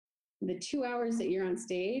the 2 hours that you're on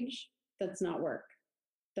stage, that's not work.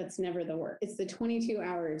 That's never the work. It's the 22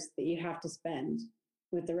 hours that you have to spend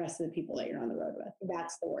with the rest of the people that you're on the road with.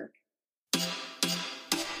 That's the work.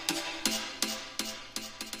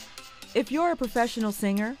 If you're a professional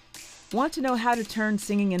singer, want to know how to turn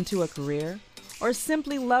singing into a career, or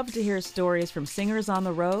simply love to hear stories from singers on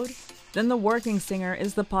the road, then The Working Singer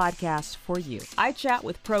is the podcast for you. I chat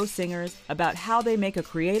with pro singers about how they make a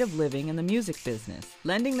creative living in the music business,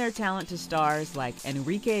 lending their talent to stars like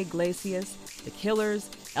Enrique Iglesias, The Killers,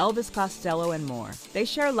 Elvis Costello, and more. They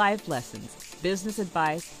share life lessons, business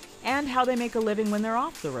advice, and how they make a living when they're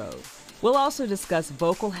off the road. We'll also discuss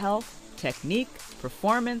vocal health, technique,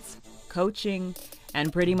 performance, coaching,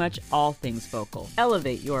 and pretty much all things vocal.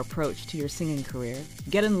 Elevate your approach to your singing career,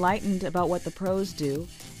 get enlightened about what the pros do,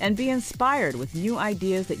 and be inspired with new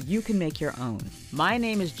ideas that you can make your own. My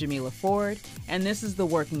name is Jamila Ford, and this is the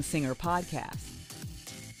Working Singer Podcast.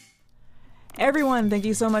 Everyone, thank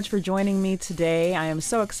you so much for joining me today. I am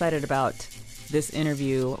so excited about this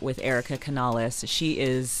interview with Erica Canales. She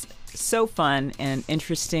is so fun and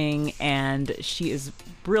interesting, and she is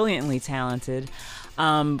brilliantly talented.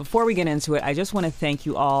 Before we get into it, I just want to thank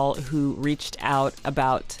you all who reached out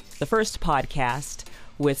about the first podcast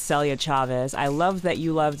with Celia Chavez. I loved that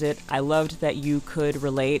you loved it. I loved that you could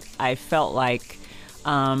relate. I felt like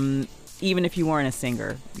even if you weren't a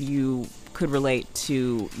singer, you could relate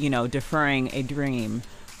to, deferring a dream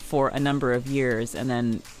for a number of years and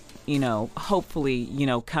then,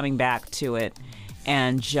 hopefully, coming back to it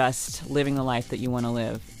and just living the life that you want to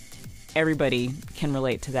live. Everybody can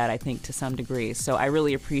relate to that, I think, to some degree. So I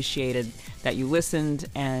really appreciated that you listened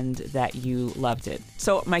and that you loved it.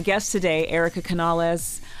 So my guest today, Erica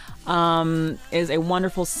Canales, is a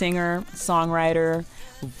wonderful singer, songwriter,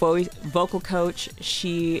 vocal coach.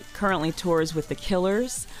 She currently tours with The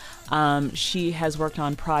Killers. She has worked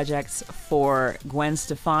on projects for Gwen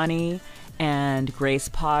Stefani and Grace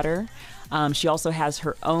Potter. She also has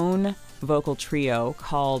her own vocal trio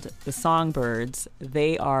called the Songbirds.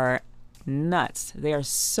 They are nuts. They are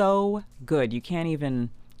so good. I can't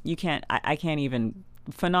even,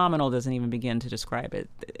 phenomenal doesn't even begin to describe it.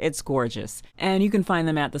 It's gorgeous. And you can find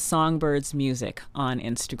them at the Songbirds Music on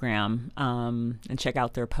Instagram, and check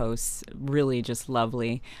out their posts. Really just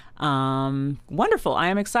lovely. Wonderful. I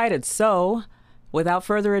am excited. So without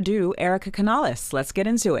further ado, Erica Canales, let's get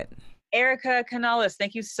into it. Erica Canales,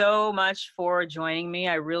 thank you so much for joining me.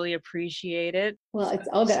 I really appreciate it. Well, it's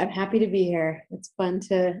all good. I'm happy to be here. It's fun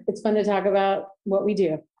to talk about what we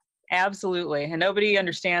do. Absolutely. And nobody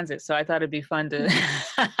understands it. So I thought it'd be fun to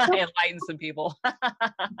enlighten some people.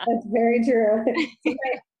 That's very true.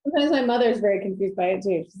 Sometimes my mother's very confused by it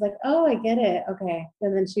too. She's like, oh, I get it. Okay.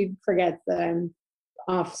 And then she forgets that I'm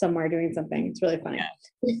off somewhere doing something. It's really funny.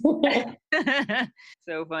 Yeah.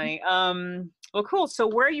 So funny. Well, cool. So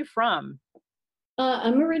where are you from?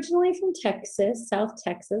 I'm originally from Texas, South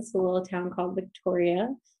Texas, a little town called Victoria.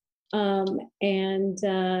 And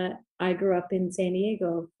I grew up in San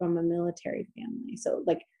Diego from a military family. So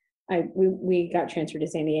we got transferred to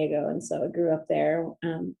San Diego. And so I grew up there,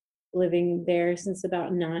 living there since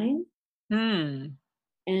about 9. And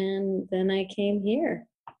then I came here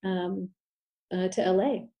to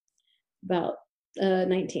LA about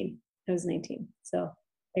 19. I was 19. So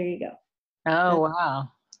there you go. Oh, wow.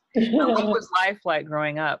 What was life like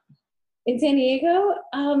growing up? In San Diego?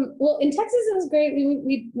 Well, in Texas, it was great.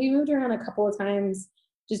 We moved around a couple of times,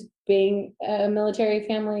 just being a military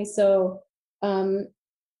family. So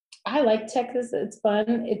I like Texas. It's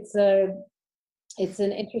fun. It's an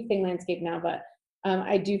interesting landscape now, but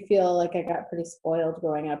I do feel like I got pretty spoiled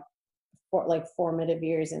growing up for formative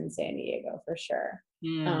years in San Diego, for sure.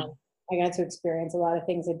 I got to experience a lot of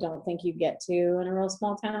things I don't think you get to in a real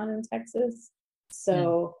small town in Texas.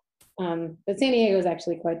 So, but San Diego is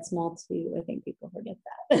actually quite small too. I think people forget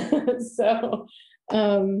that. So,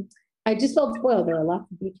 I just felt spoiled. There were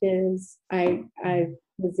lots of beaches. I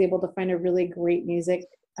was able to find a really great music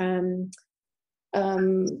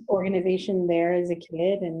organization there as a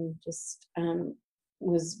kid, and just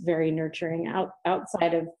was very nurturing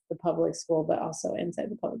outside of the public school, but also inside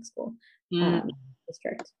the public school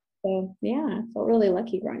district. So yeah, I felt really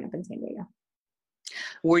lucky growing up in San Diego.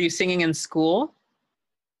 Were you singing in school?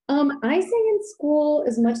 I sang in school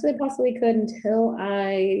as much as I possibly could until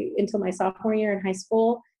my sophomore year in high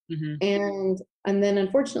school. And then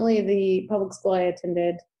unfortunately the public school I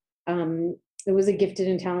attended, it was a gifted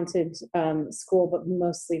and talented school, but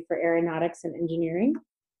mostly for aeronautics and engineering.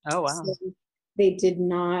 Oh, wow. So they did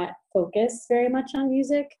not focus very much on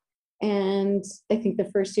music. And I think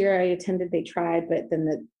the first year I attended, they tried, but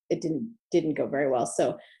then it didn't go very well.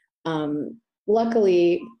 So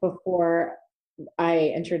luckily, before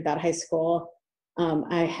I entered that high school,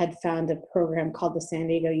 I had found a program called the San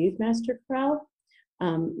Diego Youth Master Chorale,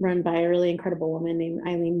 run by a really incredible woman named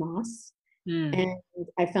Eileen Moss. Mm. And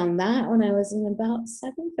I found that when I was in about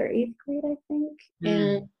seventh or eighth grade, I think,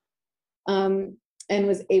 Mm. and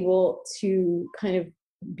was able to kind of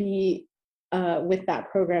be with that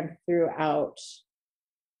program throughout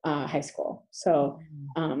high school. So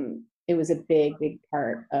it was a big, big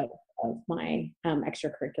part of my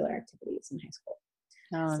extracurricular activities in high school.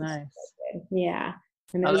 Oh, So, nice. yeah.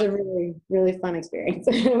 And it Oh, was a really, really fun experience.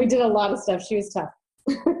 We did a lot of stuff. She was tough.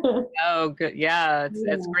 oh, good. Yeah, it's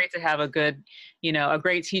Yeah. great to have a good, a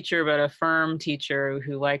great teacher, but a firm teacher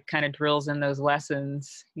who like kind of drills in those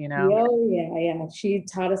lessons, Oh, yeah, yeah. She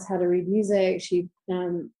taught us how to read music.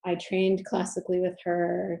 I trained classically with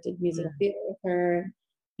her, did musical Mm. theater with her.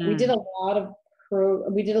 We did Mm.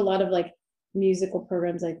 a lot of like musical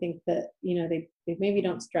programs. I think that, they maybe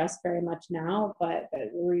don't stress very much now, but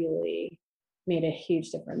it really made a huge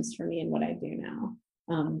difference for me in what I do now.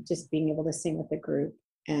 Just being able to sing with the group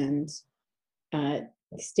and uh,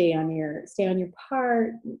 stay on your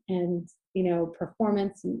part and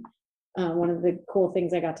performance. And one of the cool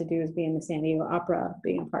things I got to do is be in the San Diego Opera,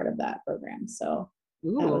 being a part of that program. So that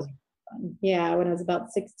Ooh. was fun. Yeah, when I was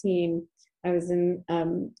about 16, I was in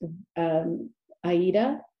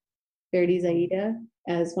Aida, Verdi's Aida,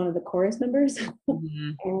 as one of the chorus members.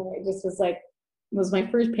 Mhm. And it just was my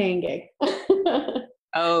first paying gig.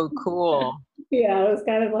 Oh, cool. Yeah, it was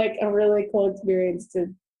kind of like a really cool experience to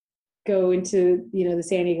go into the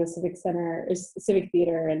San Diego Civic Center, Civic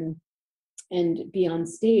Theater, and be on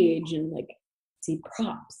stage and like see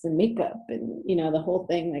props and makeup and the whole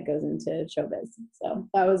thing that goes into showbiz. So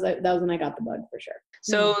that was when I got the bug for sure.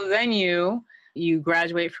 So then you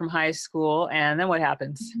graduate from high school, and then what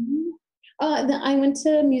happens? I went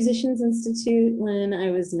to Musicians Institute when I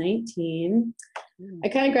was 19. Mm. I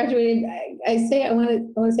kind of graduated. I want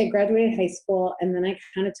to say graduated high school, and then I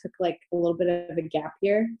kind of took like a little bit of a gap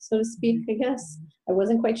year, so to speak. I guess I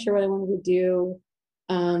wasn't quite sure what I wanted to do.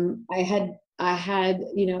 I had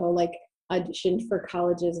like auditioned for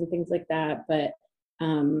colleges and things like that, but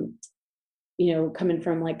coming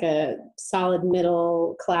from like a solid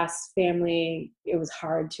middle class family, it was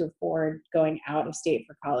hard to afford going out of state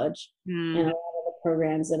for college. And a Mm. lot of the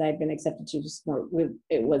programs that I'd been accepted to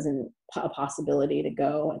it wasn't a possibility to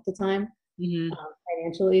go at the time Mhm.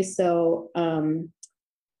 financially. So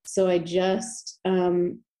I just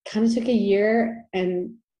kind of took a year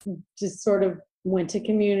and just sort of went to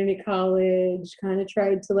community college, kind of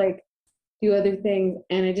tried to like do other things,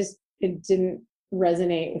 and it didn't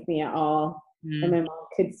resonate with me at all. And Mm. my mom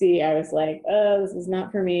could see I was like, oh, this is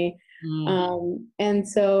not for me. Mm. And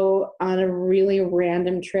so on a really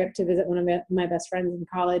random trip to visit one of my best friends in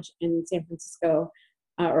college in San Francisco,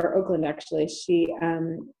 or Oakland actually,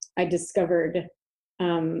 I discovered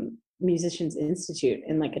Musicians Institute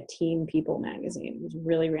in like a Teen People magazine. It was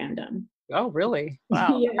really random. Oh, really?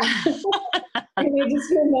 Wow. Yeah. And I just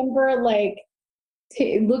remember like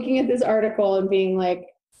looking at this article and being like,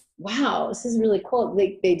 wow, this is really cool.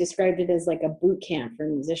 They described it as like a boot camp for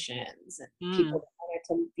musicians and people Mm. that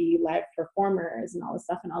wanted to be live performers and all this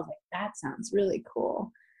stuff. And I was like, that sounds really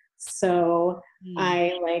cool. So Mm.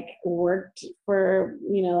 I like worked for,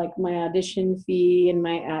 like my audition fee and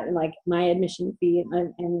like my admission fee,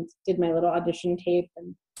 and did my little audition tape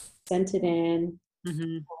and sent it in,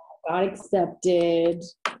 Mhm. got accepted,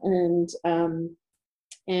 and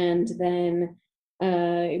then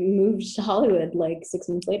moved to Hollywood like 6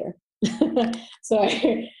 months later. So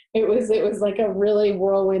it was like a really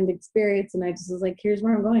whirlwind experience, and I just was like, here's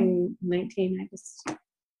where I'm going. 19, I just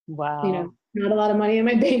Wow. not a lot of money in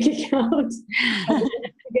my bank account. I was able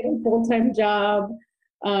to get a full-time job.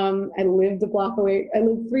 I lived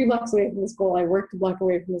 3 blocks away from the school. I worked a block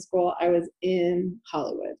away from the school. I was in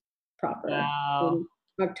Hollywood proper Wow.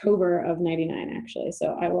 in October of '99, actually.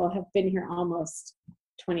 So I will have been here almost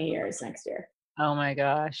 20 years next year. Oh my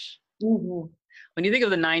gosh. Mm-hmm. When you think of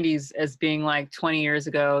the 90s as being like 20 years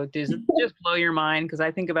ago, does it just blow your mind? Because I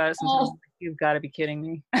think about it sometimes, Oh, like, you've got to be kidding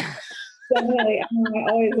me. definitely. I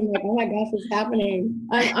always am like, oh my gosh, what's happening?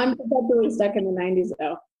 I'm perpetually stuck in the '90s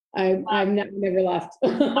though. I've never left.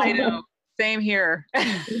 I know. Same here.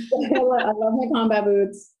 I love my combat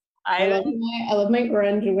boots. I I love my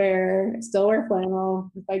grunge wear. I still wear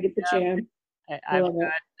flannel if I get the chance. I I've love it.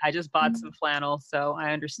 I just bought some flannel, so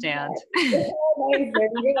I understand. Nice, there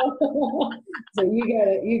you go. So you get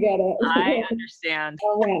it. You get I it. understand.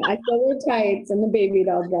 Oh man, I still wear tights and the baby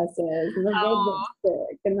doll dresses and the red Oh,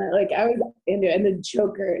 lipstick and I was into it, and the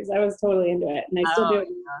chokers. I was totally into it, and I still do oh, it.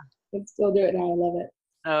 I still do it now. I love it.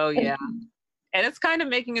 oh yeah. And it's kind of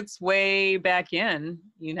making its way back in,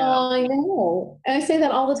 I know. And I say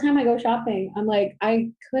that all the time I go shopping. I'm like, I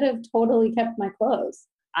could have totally kept my clothes.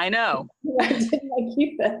 I know. Why didn't I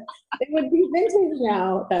keep it? It would be vintage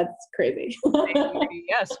now. That's crazy.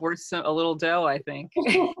 Yes, worth a little dough, I think.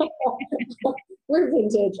 We're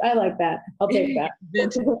vintage. I like that. I'll take that.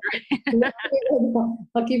 Vintage.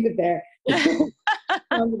 I'll keep it there.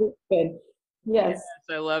 Good. Yes.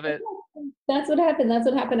 Yes, I love it. That's what happened. That's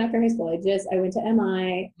what happened after high school. I went to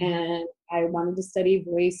MI and I wanted to study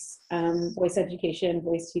voice education,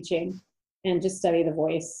 voice teaching, and just study the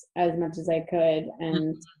voice as much as I could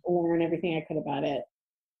and learn everything I could about it.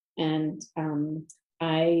 And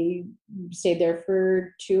I stayed there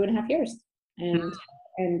for 2.5 years and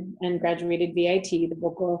graduated VIT, the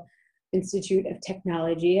Vocal Institute of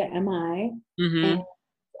Technology at MI. Mm-hmm.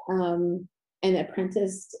 And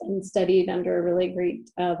apprenticed and studied under a really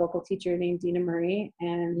great vocal teacher named Dina Murray,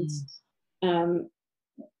 and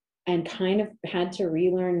kind of had to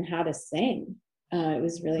relearn how to sing. It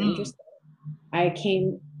was really interesting. I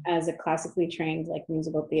came as a classically trained, like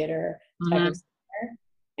musical theater type of singer,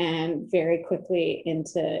 and very quickly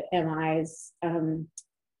into MI's,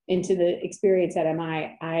 into the experience at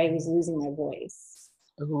MI, I was losing my voice.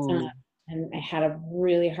 And I had a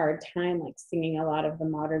really hard time like singing a lot of the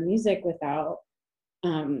modern music without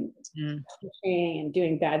pushing and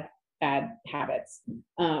doing bad habits,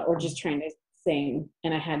 or just trying to sing,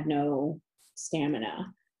 and I had no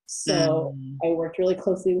stamina. So I worked really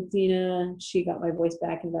closely with Dina. She got my voice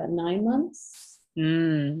back in about 9 months.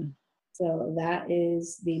 So that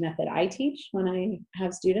is the method I teach when I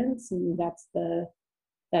have students, and that's the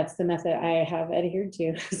method I have adhered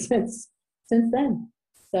to since then.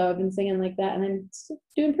 So I've been singing like that, and I'm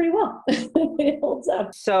doing pretty well. It holds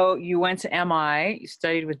up. So you went to MI, you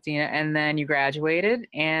studied with Dina, and then you graduated,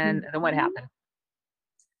 and then what happened?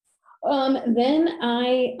 Then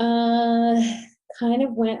I kind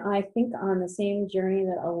of went, I think, on the same journey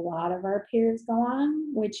that a lot of our peers go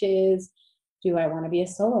on, which is, do I want to be a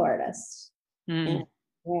solo artist? And I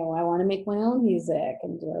want to make my own music,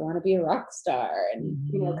 and do I want to be a rock star? And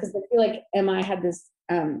because I feel like MI had this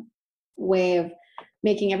way of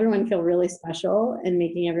making everyone feel really special and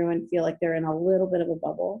making everyone feel like they're in a little bit of a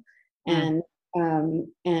bubble. And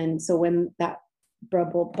so when that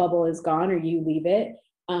bubble is gone or you leave it,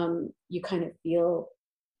 you kind of feel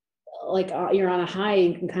like you're on a high,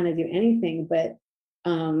 you can kind of do anything, but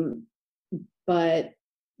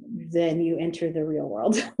then you enter the real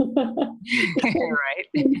world. Right.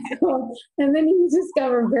 And then you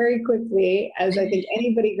discover very quickly, as I think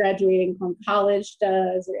anybody graduating from college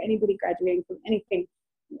does, or anybody graduating from anything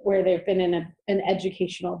where they've been in an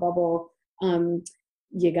educational bubble,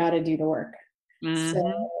 you got to do the work.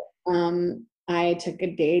 So I took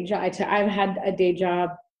a day job. I've had a day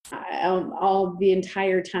job all the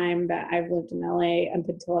entire time that I've lived in LA up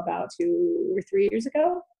until about 2 or 3 years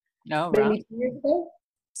ago. Maybe 2 years ago.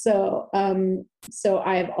 So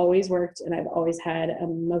I've always worked, and I've always had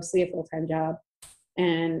mostly a full-time job,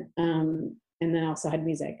 and then also had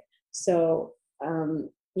music. So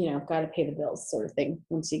got to pay the bills, sort of thing.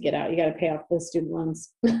 Once you get out, you got to pay off those student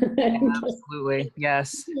loans. Absolutely,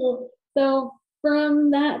 yes. So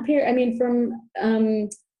from that period, I mean,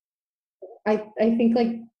 I think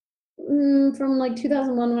like from like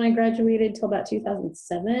 2001 when I graduated till about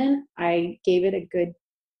 2007, I gave it a good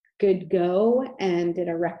go and did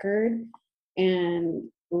a record and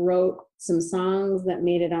wrote some songs that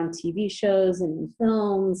made it on TV shows and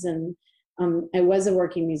films. And I was a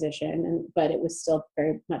working musician, but it was still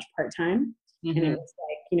very much part-time. And it was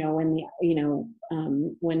like,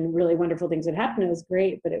 when really wonderful things would happen, it was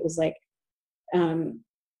great, but it was like,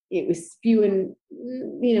 it was few and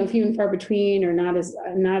far between, or not as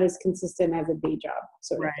consistent as a day job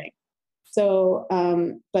sort of thing. So,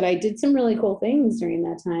 but I did some really cool things during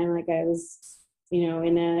that time. Like I was,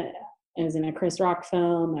 I was in a Chris Rock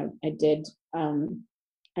film. I did some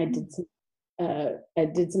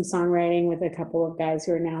songwriting with a couple of guys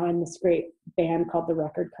who are now in this great band called The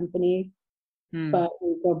Record Company. But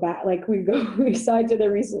we go back, like we saw each other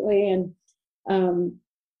recently, and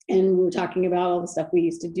we were talking about all the stuff we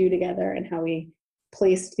used to do together and how we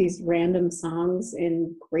placed these random songs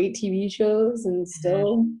in great TV shows and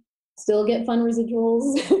still get fun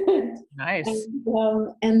residuals. Nice.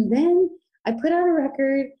 And then I put out a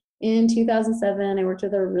record in 2007. I worked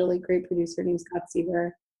with a really great producer named Scott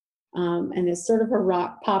Seaver. And it's sort of a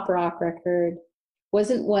pop rock record.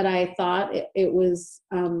 Wasn't what I thought it was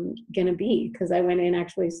gonna be, because I went in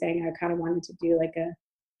actually saying I kind of wanted to do like a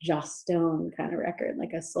Joss Stone kind of record,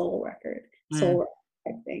 like a soul record, soul rock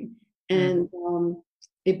type thing. And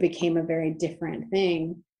it became a very different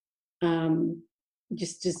thing.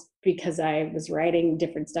 just because I was writing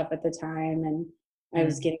different stuff at the time, and I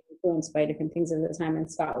was getting influenced by different things at the time. And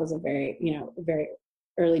Scott was a very, very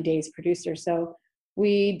early days producer. So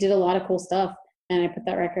we did a lot of cool stuff. And I put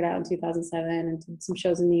that record out in 2007 and did some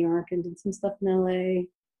shows in New York and did some stuff in LA,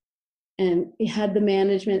 and had the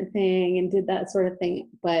management thing and did that sort of thing.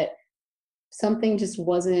 But something just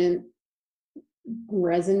wasn't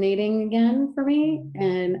resonating again for me.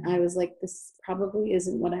 And I was like, this probably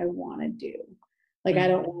isn't what I want to do. Like, I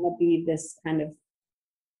don't want to be this kind of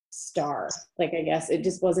star. Like, I guess it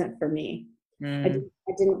just wasn't for me. I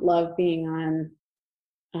didn't love being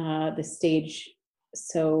on the stage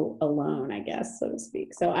so alone, I guess, so to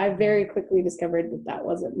speak. So I very quickly discovered that that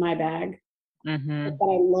wasn't my bag.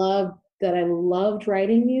 But I loved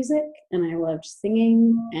writing music, and I loved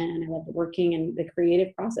singing, and I loved working in the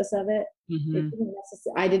creative process of it.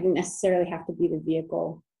 I didn't necessarily have to be the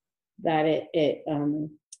vehicle that it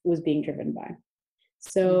was being driven by.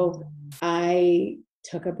 So I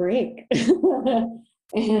took a break,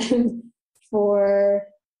 and for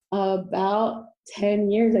about 10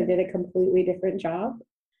 years, I did a completely different job.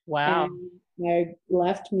 Wow. And I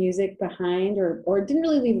left music behind, or didn't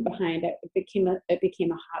really leave it behind. It became a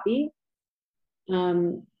hobby,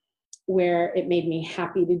 where it made me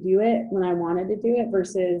happy to do it when I wanted to do it,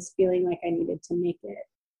 versus feeling like I needed to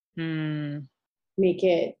make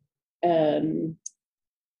it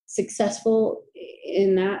successful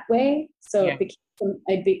in that way. So it became,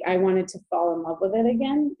 I wanted to fall in love with it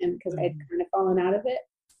again, and because I'd kind of fallen out of it.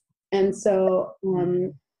 And so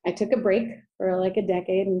I took a break for like a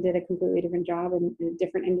decade and did a completely different job in a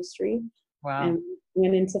different industry. Wow. And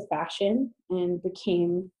went into fashion and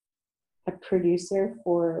became a producer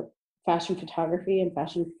for fashion photography and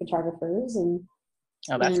fashion photographers. And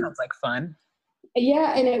that sounds like fun.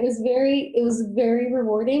 Yeah, and it was very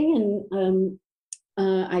rewarding. And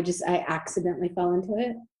I accidentally fell into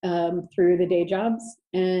it through the day jobs,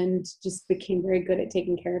 and just became very good at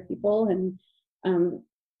taking care of people and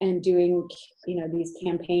doing, these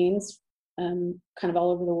campaigns kind of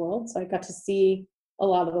all over the world. So I got to see a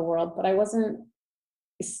lot of the world, but I wasn't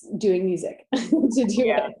doing music to do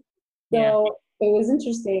it. So it was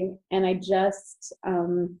interesting. And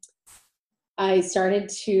I started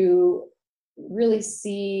to really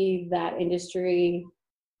see that industry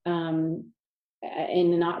in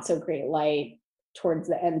a not so great light towards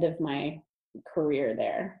the end of my career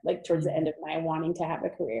there, like towards the end of my wanting to have a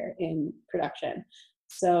career in production.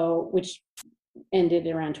 So, which ended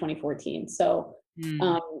around 2014. So,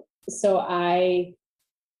 so I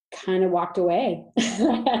kind of walked away.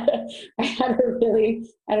 I had a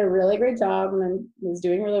really great job, and I was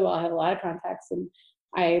doing really well. I had a lot of contacts, and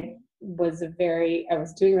I was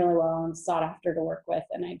doing really well and sought after to work with.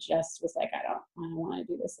 And I just was like, I don't want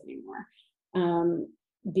to do this anymore.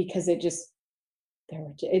 Because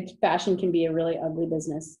fashion can be a really ugly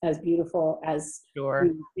business, as beautiful as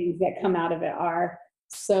the things that come out of it are.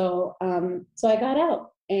 So, so I got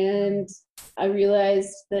out, and I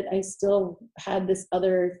realized that I still had this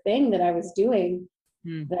other thing that I was doing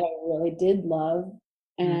that I really did love,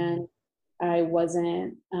 and I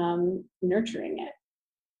wasn't nurturing it.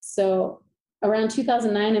 So around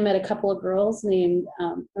 2009, I met a couple of girls Gabby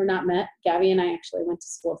and I actually went to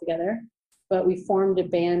school together, but we formed a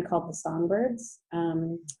band called the Songbirds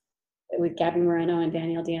with Gabby Moreno and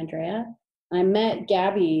Danielle DeAndrea. I met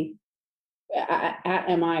Gabby at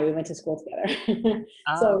MI. We went to school together.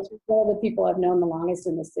 So she's one of the people I've known the longest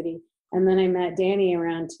in the city. And then I met Danny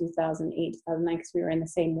around 2008, 2009, because we were in the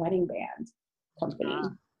same wedding band company.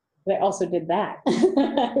 But I also did that.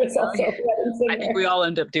 I was also a wedding singer. I think we all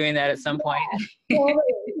end up doing that at some point.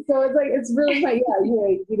 So it's like, it's really fun.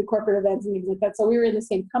 You do the corporate events and things like that. So we were in the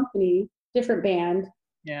same company, different band,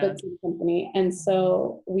 but same company. And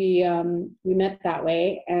so we met that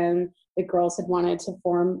way, and the girls had wanted to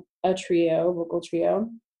form a vocal trio.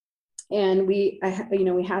 And we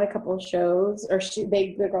had a couple of shows, or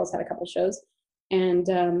the girls had a couple of shows, and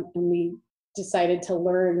we decided to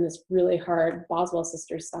learn this really hard Boswell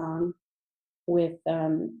Sisters song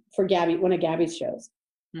for Gabby, one of Gabby's shows.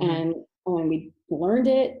 And we learned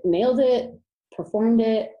it, nailed it, performed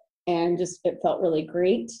it, and it felt really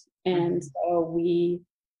great. And so we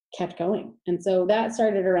kept going. And so that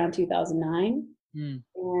started around 2009.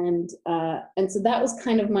 And so that was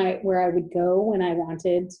kind of where I would go when I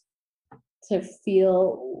wanted to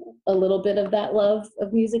feel a little bit of that love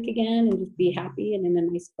of music again, and just be happy and in a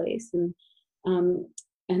nice place. And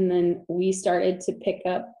then we started to pick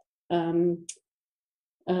up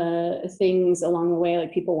things along the way.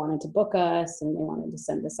 Like, people wanted to book us, and they wanted to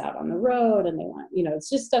send us out on the road, and it's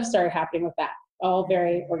just stuff started happening with that, all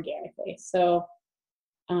very organically. So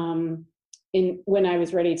when I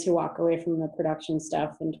was ready to walk away from the production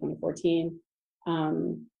stuff in 2014,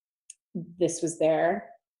 this was there.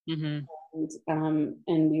 Mm-hmm.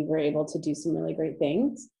 And we were able to do some really great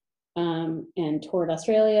things. And toured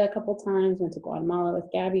Australia a couple times, went to Guatemala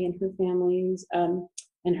with Gabby and her families,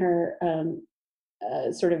 and her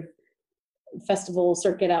sort of festival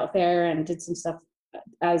circuit out there, and did some stuff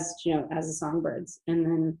as the Songbirds. And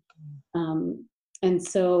then and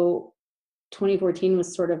so 2014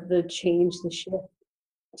 was sort of the shift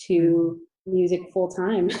to music full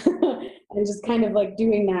time. And just kind of like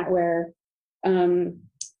doing that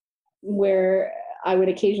where I would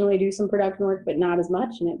occasionally do some production work, but not as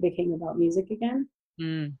much, and it became about music again.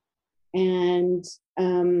 And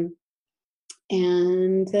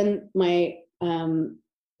then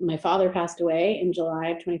my father passed away in July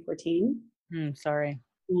of 2014. Sorry.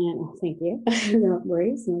 And thank you. No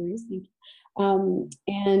worries. Thank you.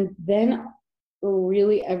 And then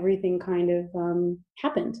really everything kind of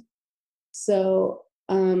happened. So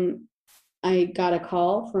I got a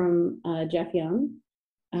call from Jeff Young,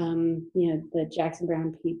 the Jackson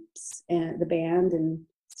Browne Peeps and the band, and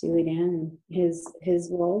Steely Dan and his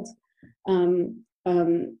world,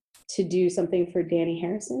 to do something for Danny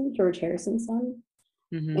Harrison, George Harrison's son,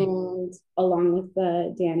 and along with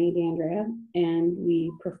Danny D'Andrea, and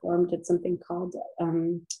we performed at something called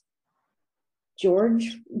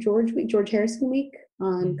George Harrison Week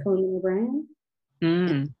on Conan O'Brien,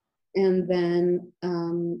 and then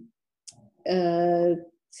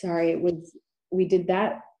we did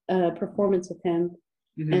that performance with him,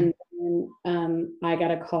 and then I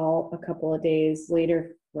got a call a couple of days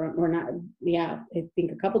later I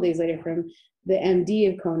think a couple of days later from the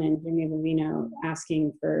MD of Conan, Jimmy Vivino,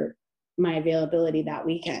 asking for my availability that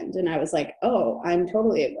weekend. And I was like, oh, I'm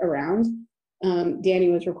totally around. Danny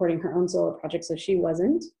was recording her own solo project, so she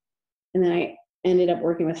wasn't. And then I ended up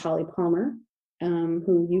working with Holly Palmer,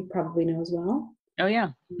 who you probably know as well. Oh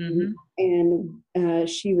yeah. And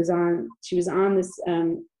she was on this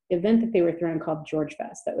event that they were throwing called George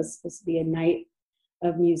Fest. That was supposed to be a night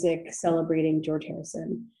of music celebrating George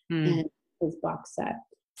Harrison and his box set.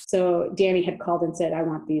 So Danny had called and said, I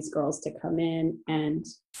want these girls to come in, and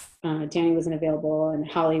Danny wasn't available, and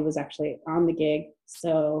Holly was actually on the gig.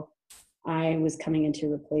 So I was coming in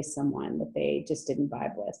to replace someone that they just didn't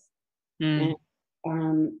vibe with. And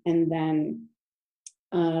then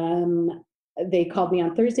they called me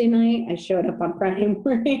on Thursday night. I showed up on Friday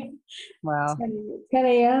morning. Wow. 10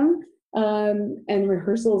 a.m. And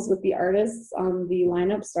rehearsals with the artists on the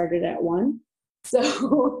lineup started at 1.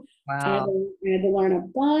 So wow. I had to learn a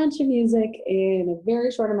bunch of music in a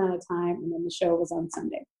very short amount of time, and then the show was on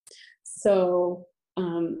Sunday. So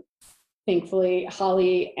thankfully,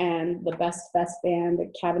 Holly and the Best Band,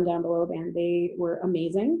 the Cabin Down Below band, they were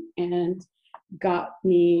amazing and got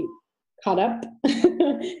me caught up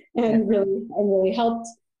and really helped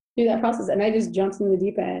through that process. And I just jumped in the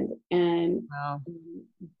deep end and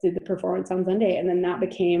did the performance on Sunday. And then that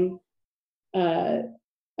became a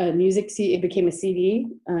it became a CD,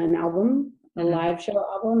 an album, a live show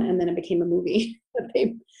album, and then it became a movie that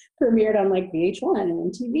they premiered on like VH1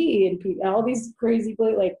 and MTV and all these crazy,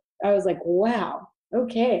 like, I was like, wow,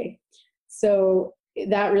 okay. So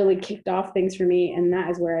that really kicked off things for me. And that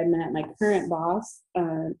is where I met my current boss,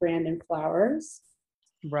 Brandon Flowers.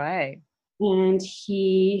 Right. And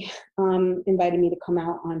he invited me to come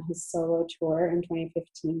out on his solo tour in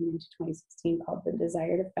 2015 into 2016 called The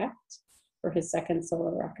Desired Effect for his second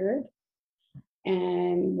solo record.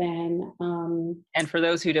 And then... and for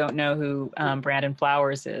those who don't know who Brandon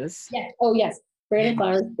Flowers is. Yeah. Oh, yes. Brandon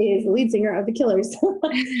Flowers is the lead singer of The Killers.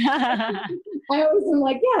 I always am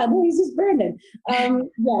like, yeah, no, he's just Brandon. Yes.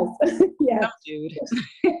 Yeah. Oh, dude.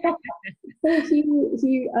 So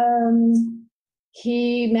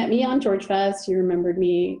he met me on George Fest. He remembered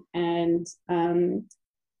me and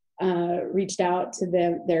reached out to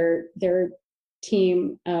their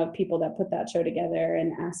team of people that put that show together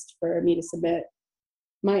and asked for me to submit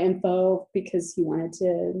my info because he wanted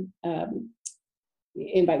to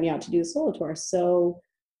invite me out to do the solo tour. So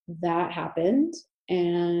that happened.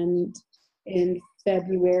 And in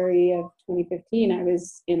February of 2015, I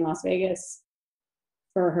was in Las Vegas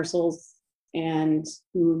for rehearsals, and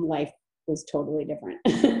life was totally different.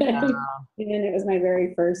 And it was my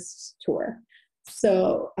very first tour,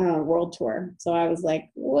 so world tour. So I was like,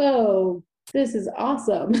 whoa, this is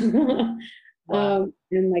awesome.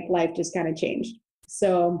 And like life just kind of changed.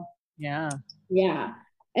 So yeah.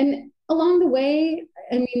 And along the way,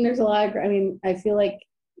 I mean, there's a lot of, I feel like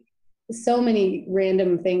so many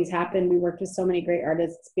random things happened. We worked with so many great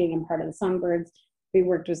artists, being a part of the Songbirds, I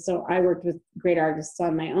worked with great artists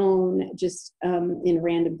on my own, just in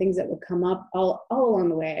random things that would come up all along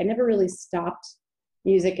the way. I never really stopped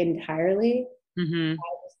music entirely. Mm-hmm.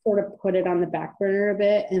 I just sort of put it on the back burner a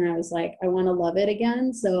bit, and I was like, I want to love it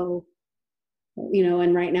again. So,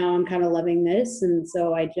 and right now I'm kind of loving this. And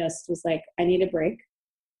so I just was like, I need a break.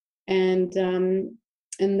 And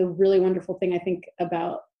the really wonderful thing I think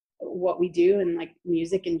about what we do and like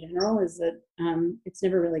music in general is that it's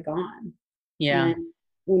never really gone. Yeah.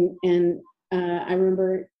 And I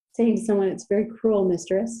remember saying to someone, "It's very cruel,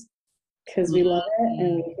 mistress, because we love it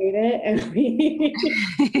and we hate it and we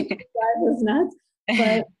it drives us nuts,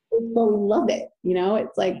 but we love it.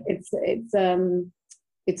 It's like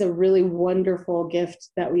it's a really wonderful gift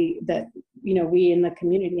that we in the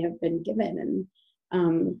community have been given,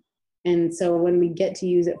 and so when we get to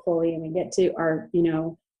use it fully and we get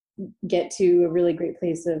to a really great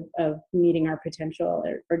place of meeting our potential,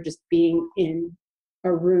 or just being in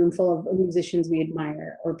a room full of musicians we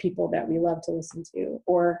admire or people that we love to listen to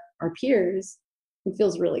or our peers, it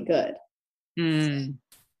feels really good.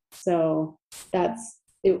 So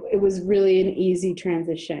it was really an easy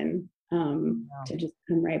transition to just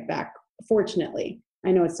come right back. Fortunately,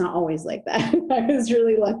 I know it's not always like that. I was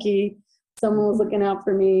really lucky. Someone was looking out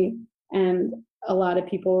for me, and a lot of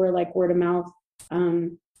people were like word of mouth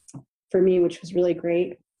for me, which was really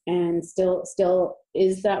great, and still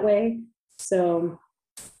is that way. So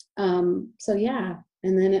yeah.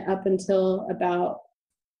 And then up until about,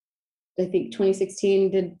 I think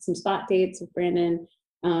 2016, did some spot dates with Brandon,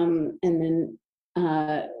 and then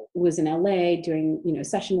was in LA doing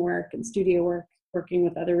session work and studio work, working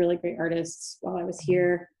with other really great artists while I was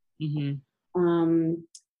here.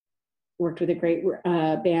 Worked with a great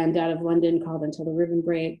band out of London called Until the Ribbon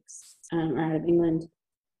Breaks, or out of England,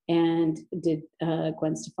 and did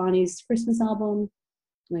Gwen Stefani's Christmas album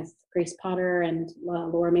with Grace Potter and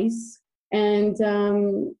Laura Mace, and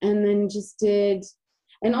then just did.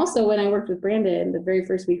 And also, when I worked with Brandon, the very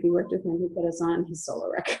first week we worked with him, he put us on his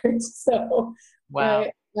solo records. So wow,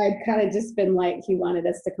 I'd kind of just been like, he wanted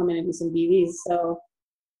us to come in and do some BVs. So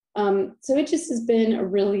it just has been a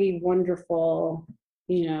really wonderful,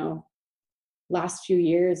 last few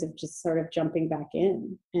years of just sort of jumping back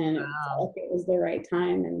in, and it felt like it was the right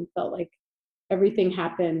time, and felt like everything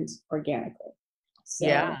happened organically. So,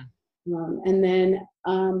 yeah. And then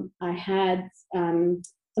I had some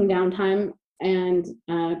downtime and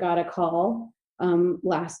got a call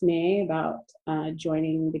last May about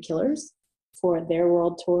joining the Killers for their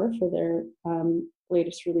world tour for their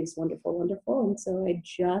latest release, Wonderful, Wonderful. And so I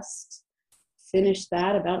just finished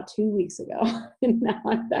that about 2 weeks ago, and now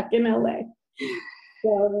I'm back in LA.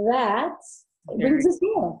 So that brings us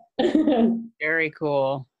here. Very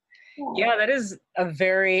cool. Yeah, that is a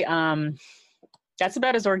very that's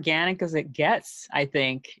about as organic as it gets, I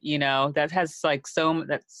think. That has like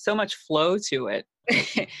that's so much flow to it.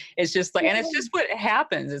 It's just like, and it's just what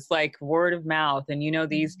happens. It's like word of mouth, and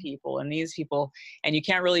these people and these people, and you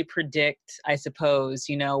can't really predict, I suppose,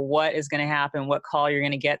 what is going to happen, what call you're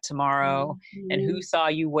going to get tomorrow, and who saw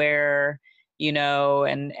you where,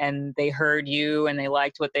 and they heard you and they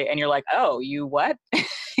liked and you're like, oh, you what?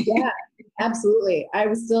 Yeah, absolutely. I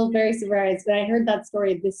was still very surprised, but I heard that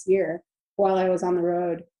story this year while I was on the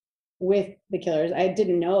road with the Killers. I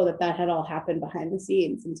didn't know that had all happened behind the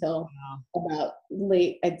scenes until about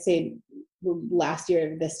late, I'd say last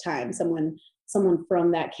year this time. Someone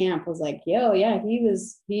from that camp was like, yo, yeah,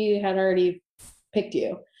 he had already picked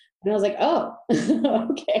you. And I was like, oh,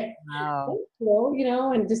 okay. Wow. Well,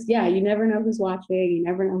 and just, yeah, you never know who's watching. You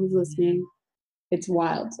never know who's listening. It's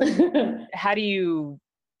wild. How do you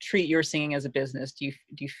treat your singing as a business? Do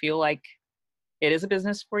you feel like it is a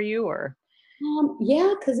business for you, or?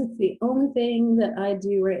 Yeah, because it's the only thing that I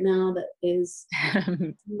do right now that is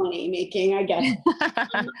money making, I guess.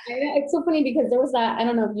 It's so funny because there was that, I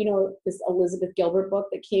don't know if you know this Elizabeth Gilbert book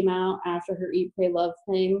that came out after her Eat, Pray, Love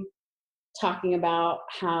thing, talking about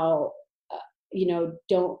how,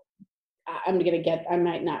 I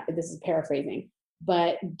might not, this is paraphrasing,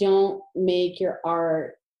 but don't make your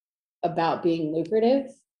art about being lucrative,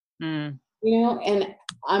 and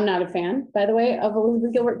I'm not a fan, by the way, of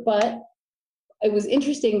Elizabeth Gilbert, but it was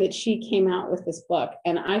interesting that she came out with this book,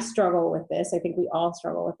 and I struggle with this. I think we all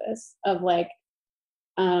struggle with this of like,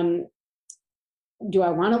 do I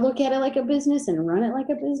want to look at it like a business and run it like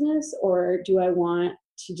a business, or do I want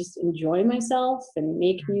to just enjoy myself and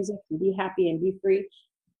make music and be happy and be free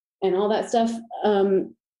and all that stuff?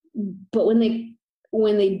 But when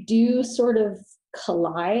they do sort of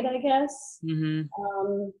collide, I guess,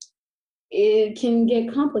 it can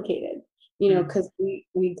get complicated, because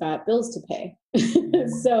we got bills to pay.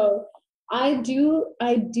 So I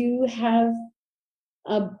do have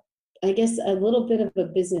a, I guess, a little bit of a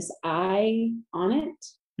business eye on it.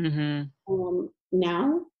 Mm-hmm.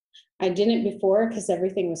 Now, I didn't before because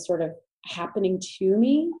everything was sort of happening to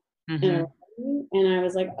me and Mm-hmm. around me, and I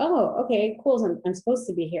was like, oh, okay, cool. So I'm supposed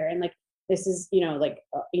to be here, and like this is, like,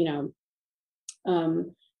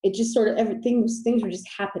 it just sort of everything things were just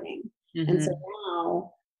happening, and so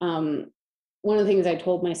Mm-hmm. now, one of the things I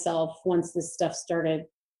told myself once this stuff started,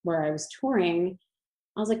 where I was touring,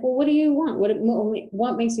 I was like, well, what do you want?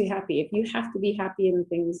 What makes you happy? If you have to be happy in the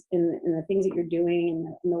things in the things that you're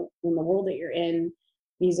doing in the world that you're in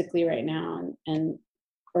musically right now, and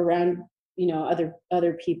around,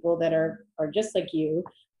 other people that are just like you,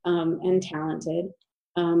 and talented,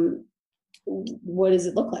 um, what does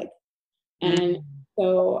it look like? And Mm-hmm.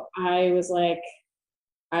 so I was like,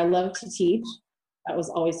 I love to teach. That was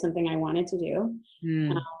always something I wanted to do,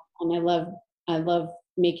 um, and I love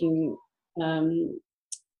making, um,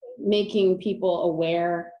 making people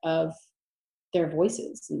aware of their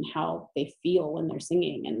voices and how they feel when they're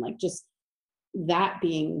singing, and like just that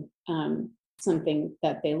being, something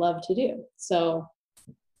that they love to do. So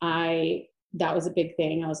I that was a big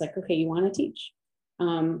thing. I was like, okay, you want to teach?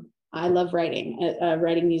 I love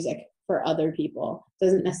writing music for other people.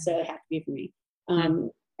 Doesn't necessarily have to be for me. Mm-hmm.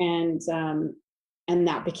 Um, and and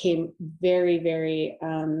that became very, very,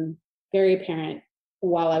 very apparent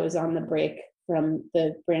while I was on the break from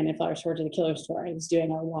the Brandon Flowers tour to the Killers tour. I was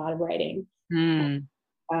doing a lot of writing,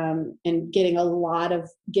 Mm-hmm. and getting a lot of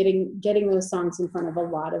getting those songs in front of a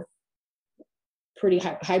lot of pretty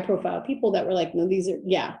high profile people that were like, no, these are,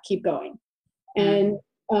 yeah, keep going. And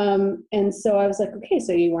so I was like, okay,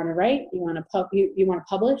 so you want to write, you want to you want to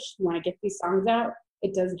publish, you want to get these songs out.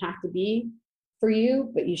 It doesn't have to be for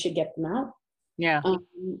you, but you should get them out. Yeah. Um,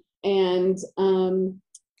 and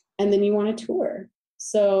then you want to tour.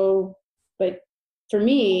 So, but for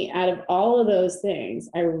me, out of all of those things,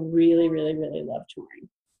 I really, really, really love touring.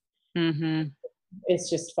 Mm-hmm. It's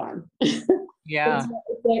just fun. Yeah.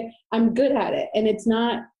 It's like I'm good at it, and it's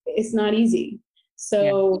not easy. Yeah.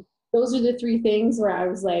 So those are the three things where I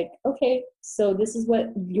was like, okay, so this is what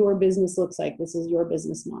your business looks like. This is your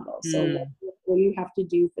business model. So Mm. what do you have to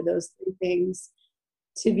do for those three things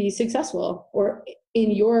to be successful, or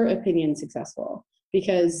in your opinion, successful?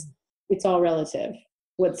 Because it's all relative.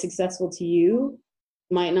 What's successful to you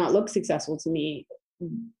might not look successful to me,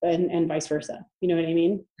 and vice versa. You know what I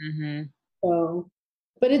mean? Mm-hmm. So,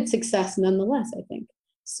 but it's success nonetheless, I think.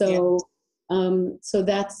 Yeah. So, so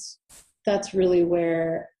that's really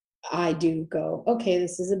where I do go, okay,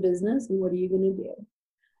 this is a business, and what are you going to do?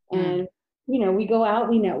 Mm. And, we go out,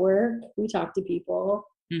 we network, we talk to people.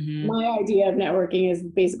 Mm-hmm. My idea of networking is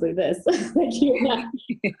basically this. Like,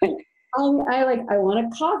 I want a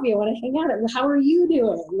coffee, I want to hang out. How are you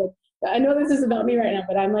doing? Like, I know this is about me right now,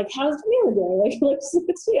 but I'm like, how's Camila doing? Like, what's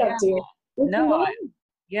she up Yeah. to? What's No, going on?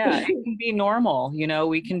 yeah, it can be normal.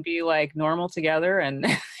 We can be like normal together, and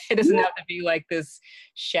it doesn't Yeah, have to be like this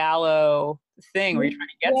shallow thing where you're trying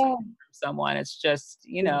to get yeah, something from someone. It's just,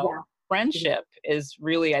 exactly. friendship is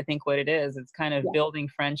really, I think, what it is. It's kind of Yeah. building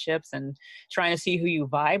friendships and trying to see who you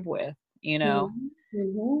vibe with, you know. Mhm,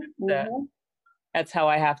 mhm, That mhm. that's how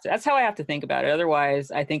I have to think about it.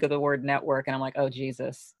 Otherwise, I think of the word network and I'm like, oh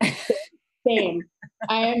Jesus. Same.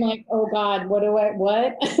 I am like, oh God, what?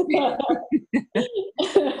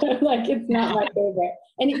 Like, it's not my favorite.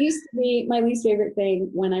 And it used to be my least favorite thing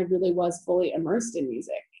when I really was fully immersed in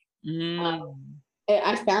music. Mm.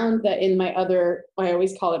 I found that in my other, I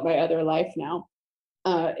always call it my other life now,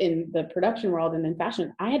 in the production world and in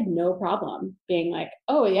fashion, I had no problem being like,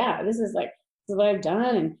 oh yeah, this is what I've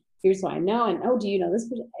done, and here's what I know, and oh, do you know this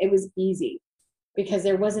person? It was easy because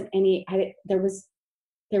there wasn't any, there was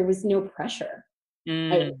no pressure.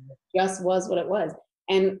 It Mm. just was what it was.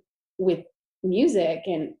 And with music,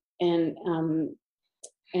 and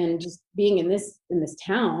just being in this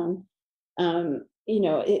town,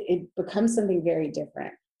 it becomes something very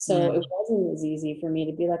different. So it Mm. wasn't as easy for me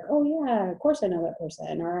to be like, oh yeah, of course I know that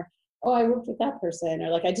person, or oh, I worked with that person, or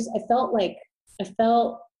like I felt like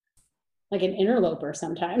an interloper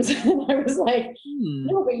sometimes. And I was like, Mm.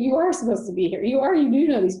 no, but you are supposed to be here. You do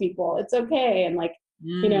know these people. It's okay. And like,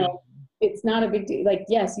 you Mm. know, it's not a big deal. Like,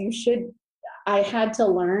 yes, you should. I had to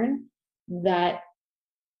learn that,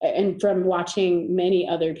 and from watching many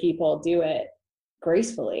other people do it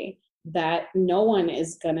gracefully, that no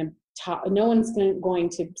one's going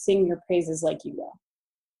to sing your praises like you will.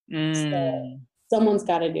 So Mm. someone's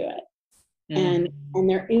got to do it. and Mhm. and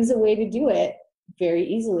there is a way to do it very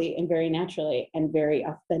easily and very naturally and very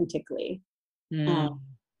authentically. um, Mm.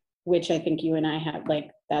 which I think you and I have,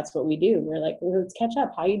 like, that's what we do. We're like, let's catch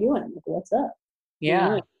up. How you doing? Like, what's up? You know, Yeah.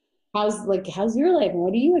 like, how's your life and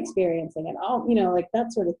what are you experiencing? And all, you know, like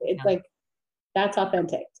that sort of thing. It's Yeah. like, that's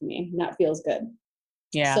authentic to me. And that feels good.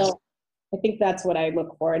 Yeah. So I think that's what I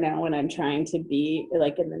look for now when I'm trying to be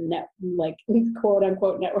like in the net, like quote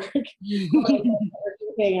unquote network, like,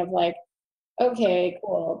 networking thing of like, okay,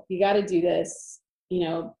 cool. You got to do this, you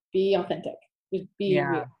know, be authentic, just be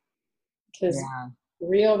real, Yeah. because Yeah.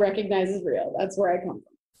 real recognizes real. That's where I come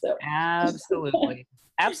from. So Absolutely.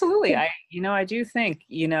 Absolutely. I do think,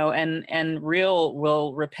 and real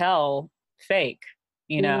will repel fake,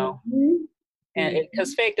 Mhm. and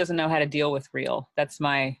because Mhm. fake doesn't know how to deal with real. That's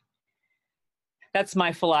my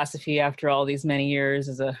philosophy after all these many years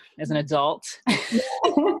as an adult. Yeah,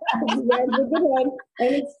 that's a good one,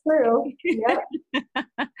 and it's true. Yep.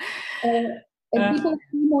 And Uh, people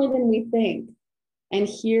see more than we think and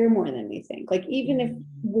hear more than we think. Like even if mm,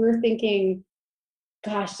 we're thinking,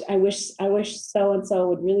 gosh, I wish so and so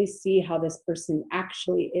would really see how this person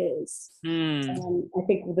actually is. mm, I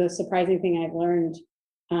think the surprising thing I've learned,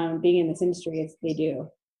 being in this industry is they do.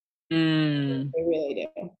 mm. They really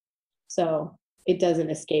do. So it doesn't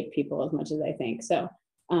escape people as much as I think. So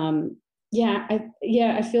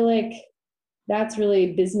I feel like that's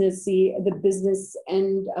really businessy. The business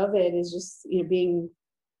end of it is just, you know, being.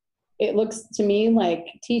 It looks to me like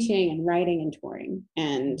teaching and writing and touring,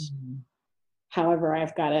 and Mm. however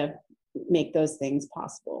I've got to make those things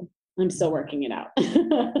possible. I'm still working it out.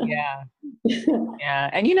 Yeah. Yeah.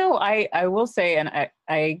 And I will say, and I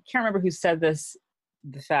can't remember who said this,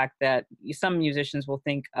 the fact that some musicians will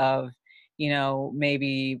think of,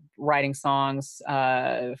 maybe writing songs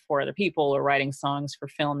for other people or writing songs for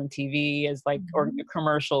film and TV as like, or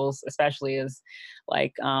commercials, especially as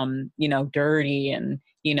like, dirty and,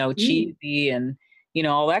 Mm. cheesy and,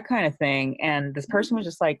 all that kind of thing. And this person was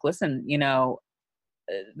just like, listen,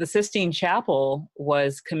 the Sistine Chapel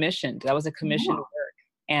was commissioned. That was a commissioned Yeah. work.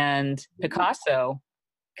 And Picasso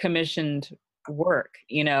commissioned work,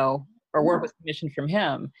 or work Yeah. was commissioned from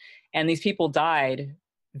him. And these people died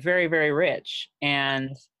very, very rich.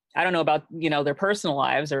 And I don't know about, their personal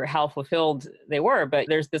lives or how fulfilled they were, but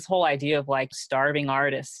there's this whole idea of like starving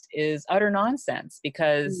artist is utter nonsense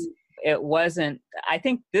because Mm. it wasn't. I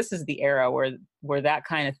think this is the era where that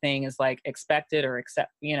kind of thing is like expected or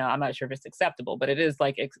accept, I'm not sure if it's acceptable, but it is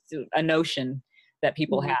like a notion that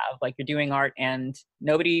people Mm. have, like you're doing art and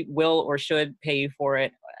nobody will or should pay you for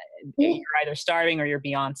it. You're Yeah. either starving or you're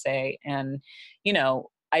Beyonce. And,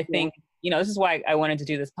 I Yeah. think, this is why I wanted to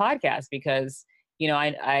do this podcast because,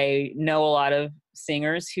 I know a lot of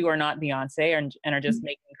singers who are not Beyonce and are just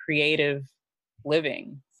making creative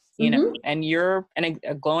living, Mhm. and you're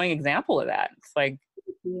a glowing example of that. It's like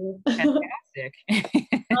Yeah. fantastic.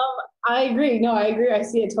 I agree. No, I agree. I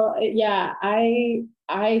see it. Yeah,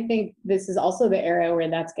 I think this is also the era where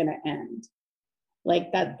that's going to end.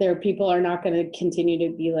 Like that, there people are not going to continue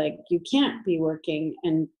to be like, you can't be working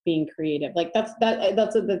and being creative. Like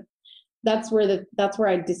that's where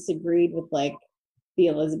I disagreed with like the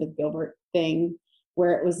Elizabeth Gilbert thing,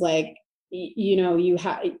 where it was like, you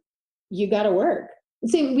got to work.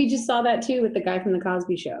 Same, we just saw that too with the guy from the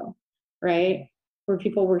Cosby Show, right? Where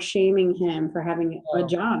people were shaming him for having a Oh,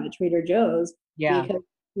 job at Trader Joe's yeah. because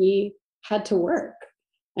he had to work.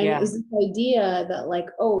 And it Yeah. was this idea that like,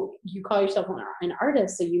 oh, you call yourself an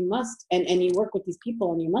artist, so you must, and you work with these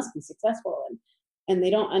people and you must be successful. And they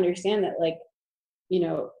don't understand that like,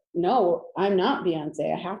 no, I'm not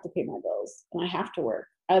Beyonce. I have to pay my bills and I have to work.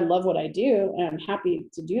 I love what I do and I'm happy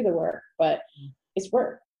to do the work, but it's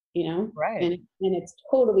work, Right. and it's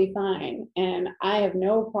totally fine. And I have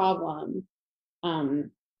no problem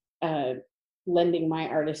um, uh, lending my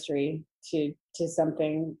artistry to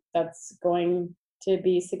something that's going to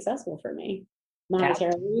be successful for me,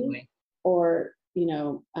 monetarily Absolutely. or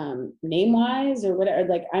name wise or whatever.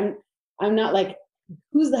 Like I'm not like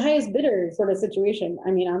who's the highest bidder sort of situation.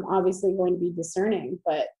 I mean, I'm obviously going to be discerning,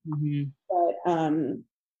 but Hmm. but um,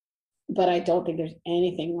 but I don't think there's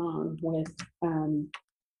anything wrong with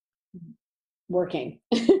working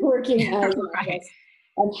working as an Right. artist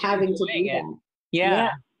and having to Enjoying do it. that.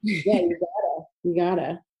 Yeah, Yeah. yeah, you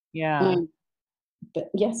gotta. Yeah. Um, but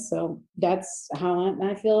yes, so that's how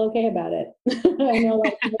I feel okay about it. I know a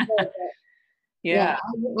lot of people don't, but Yeah.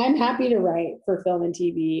 yeah, I'm happy to write for film and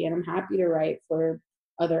TV, and I'm happy to write for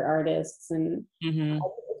other artists, and I Hmm. think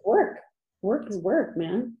it's work. Work is work,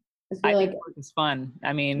 man. I I feel like think work is fun.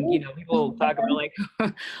 I mean, yeah, people talk about like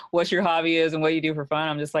what your hobby is and what you do for fun.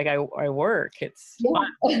 I'm just like, I work. It's fun.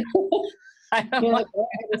 yeah. I don't You're like, like, well,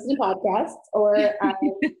 I listen to podcasts, or yeah,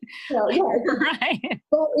 right.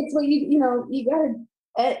 but it's what you gotta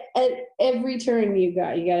at every turn you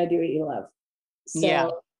got to do what you love. Yeah.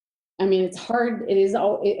 So, I mean, it's hard. It is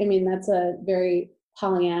all, I mean, that's a very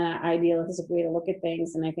Pollyanna idealistic way to look at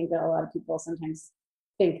things. And I think that a lot of people sometimes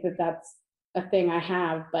think that that's a thing I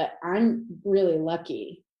have, but I'm really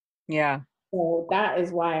lucky. Yeah. So that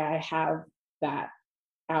is why I have that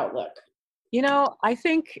outlook. I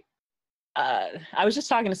think I was just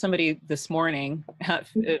talking to somebody this morning,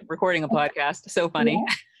 recording a podcast. So funny.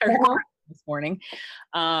 I Yeah. recorded this morning.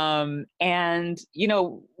 And,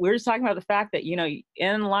 we're just talking about the fact that,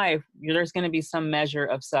 in life, there's going to be some measure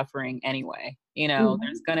of suffering anyway.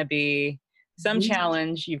 There's going to be some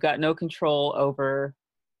challenge you've got no control over,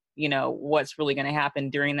 what's really going to happen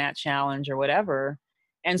during that challenge or whatever.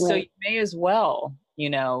 And so you may as well,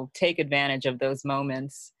 take advantage of those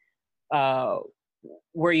moments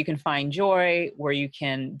where you can find joy, where you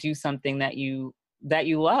can do something that you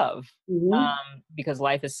love, because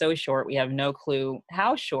life is so short. We have no clue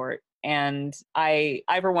how short. And I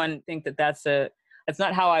for one think that that's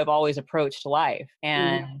not how I've always approached life.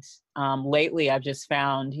 And lately I've just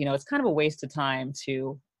found, it's kind of a waste of time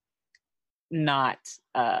to not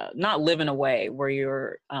live in a way where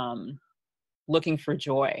you're looking for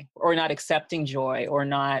joy or not accepting joy or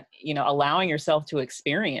not, allowing yourself to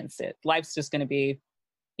experience it. Life's just going to be,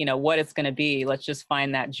 what it's going to be. Let's just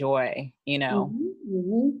find that joy, And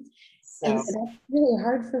So, that's really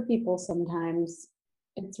hard for people sometimes.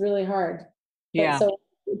 It's really hard. yeah. So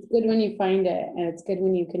it's good when you find it, and it's good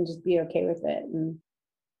when you can just be okay with it.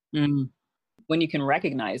 And when you can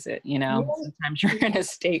recognize it, sometimes you're in a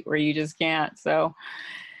state where you just can't. So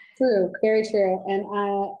true, very true. And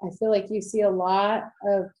I feel like you see a lot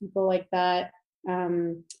of people like that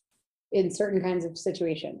in certain kinds of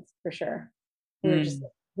situations, for sure.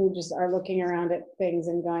 Who just are looking around at things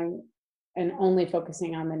and going and only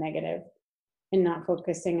focusing on the negative and not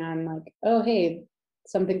focusing on like, oh, hey,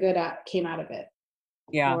 something good came out of it.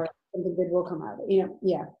 Yeah. Or something good will come out of it.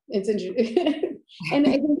 Yeah, it's interesting. And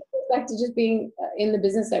I think it goes back to just being in the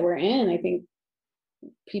business that we're in. I think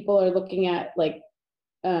people are looking at like,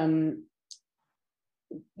 we're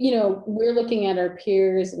looking at our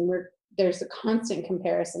peers, and there's a constant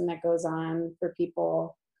comparison that goes on for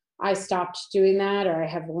people. I stopped doing that, or I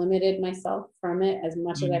have limited myself from it as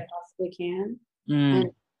much as I possibly can.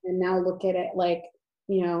 And now look at it like,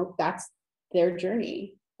 that's their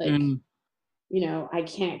journey. Like, I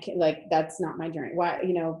can't, like, that's not my journey. Why,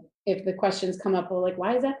 if the questions come up, well, like,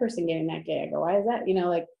 why is that person getting that gig? Or why is that,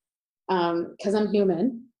 because I'm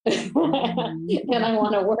human and I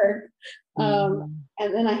want to work. And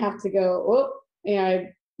then I have to go,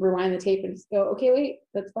 I rewind the tape and just go, okay, wait,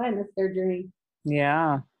 that's fine. That's their journey.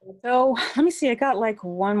 Yeah. So let me see. I got like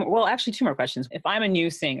actually two more questions. If I'm a new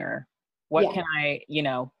singer, what can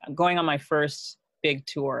I'm going on my first big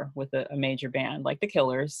tour with a major band like the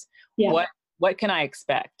Killers. Yeah. What can I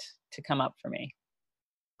expect to come up for me?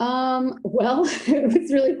 Well,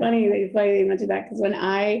 it's really funny that you mentioned that, because when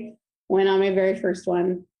I went on my very first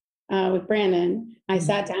one with Brandon, I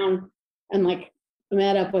sat down and like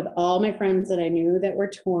met up with all my friends that I knew that were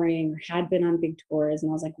touring or had been on big tours, and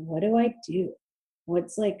I was like, what do I do?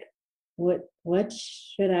 What's like, what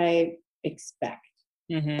should I expect?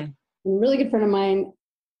 A really good friend of mine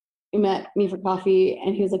met me for coffee,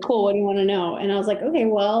 and he was like, cool, what do you want to know? And I was like, okay,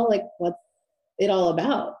 well, like, what's it all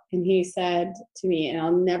about? And he said to me, and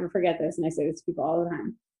I'll never forget this, and I say this to people all the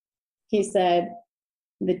time, he said,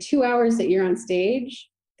 the 2 hours that you're on stage,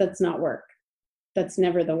 that's not work. That's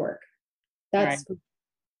never the work. That's right.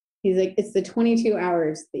 He's like, it's the 22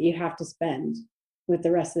 hours that you have to spend with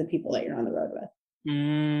the rest of the people that you're on the road with.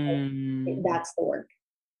 That's the work,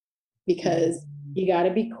 because you got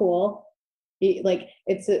to be cool. Like,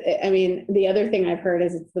 I mean, the other thing I've heard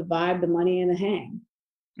is it's the vibe, the money, and the hang.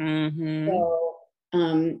 So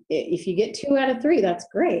if you get 2 out of 3, that's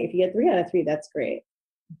great. If you get 3 out of 3, that's great.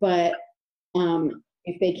 But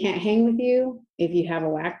if they can't hang with you, if you have a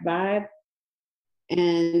whack vibe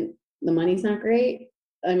and the money's not great,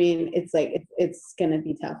 I mean, it's like, it's going to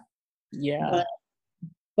be tough. Yeah.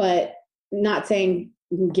 But not saying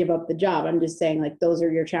give up the job. I'm just saying, like, those are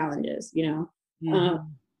your challenges,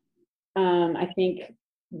 I think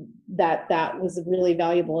that was really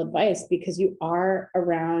valuable advice, because you are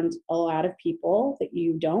around a lot of people that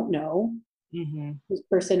you don't know, whose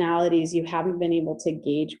personalities you haven't been able to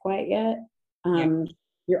gauge quite yet.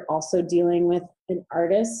 You're also dealing with an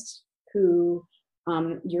artist who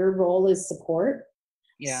your role is support.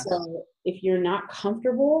 So if you're not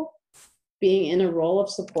comfortable being in a role of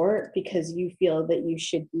support because you feel that you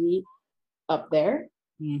should be up there,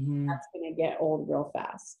 that's going to get old real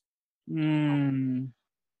fast. And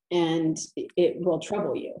it will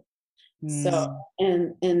trouble you. So,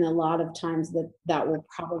 Mm. and a lot of times that will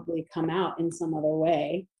probably come out in some other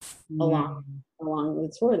way along Mm.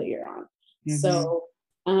 the tour that you're on. Mm-hmm. So,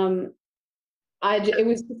 it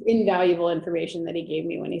was just invaluable information that he gave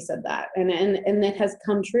me when he said that, and that has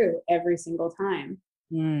come true every single time.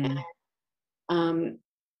 Mm. Um,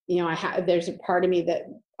 there's a part of me that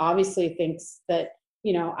obviously thinks that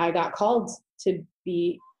I got called to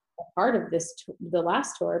be a part of the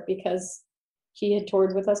last tour because he had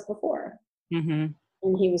toured with us before Mm-hmm.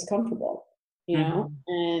 and he was comfortable, Mm-hmm.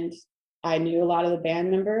 and I knew a lot of the band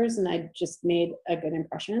members and I just made a good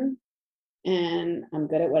impression and I'm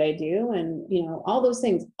good at what I do. And, all those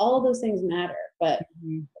things matter. But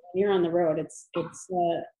Mm-hmm. when you're on the road,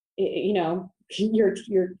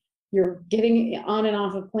 you're getting on and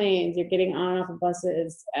off of planes, you're getting on and off of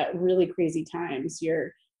buses at really crazy times.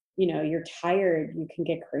 You're tired, you can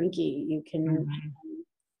get cranky, you can, Mm-hmm.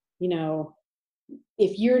 you know,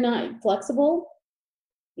 if you're not flexible,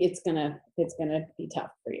 it's gonna be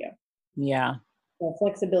tough for you. Yeah. So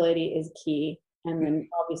flexibility is key. And then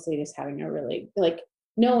obviously just having a really like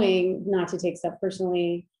knowing not to take stuff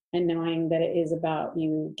personally and knowing that it is about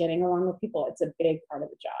you getting along with people. It's a big part of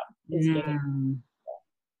the job is getting Mm.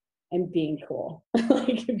 and being cool.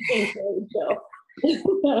 Like being really chill.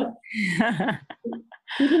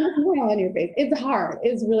 Keeping a smile on your face. It's hard.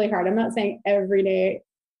 It's really hard. I'm not saying every day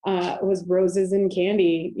was roses and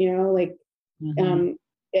candy, like Mm-hmm. um,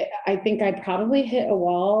 I think I probably hit a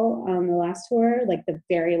wall on the last tour, like the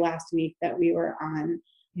very last week that we were on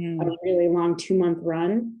a Mm. really long 2-month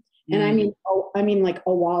run. And I Mm. mean, like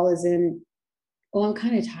a wall is in, oh, I'm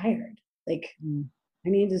kind of tired. Like Mm. I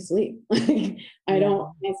need to sleep. Like I Yeah.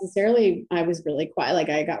 don't necessarily, I was really quiet. Like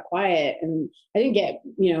I got quiet and I didn't get,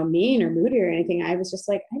 mean or moody or anything. I was just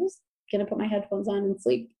like, I'm just going to put my headphones on and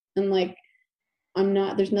sleep. And like,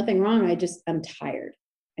 there's nothing wrong. I'm tired.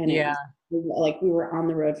 And it Yeah. was like we were on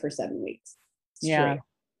the road for 7 weeks Yeah. straight.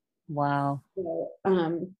 Wow. So,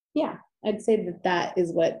 yeah, I'd say that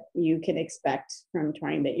is what you can expect from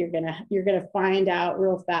touring, that you're gonna find out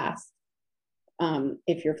real fast,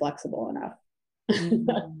 if you're flexible enough.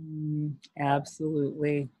 Mm.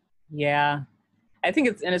 Absolutely. Yeah. I think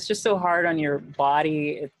it's just so hard on your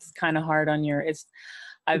body. It's kind of hard on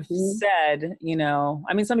I've Mhm. said,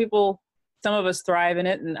 I mean, some of us thrive in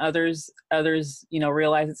it and others,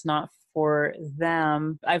 realize it's not for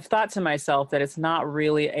them. I've thought to myself that it's not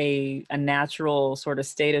really a natural sort of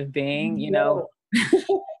state of being, No.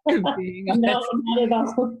 being on No, that, not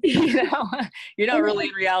at all. you know, you're not really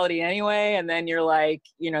in reality anyway. And then you're like,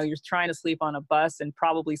 you're trying to sleep on a bus and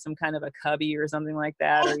probably some kind of a cubby or something like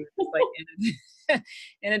that, or you're just like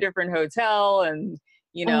in a different hotel and,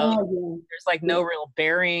 Oh, there's like yeah. no real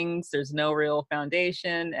bearings, there's no real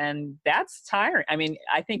foundation, and that's tiring. I mean,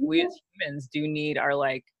 I think we Yeah. as humans do need our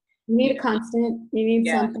like, You you need a constant. You need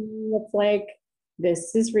yeah, something that's like,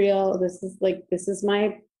 this is real. This is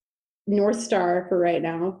my North Star for right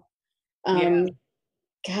now. yeah. Um,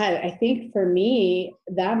 God, I think for me,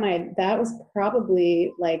 that was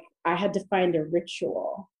probably like I had to find a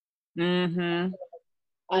ritual. Mm-hmm.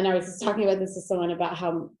 And I was just talking about this to someone about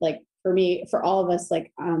how, like, for me, for all of us,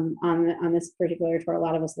 like, on this particular tour, a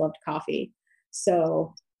lot of us loved coffee.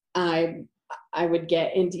 So I I would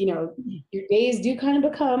get into, your days do kind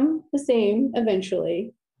of become the same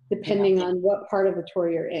eventually, Yeah. depending on what part of the tour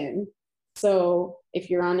you're in. So if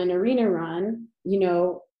you're on an arena run,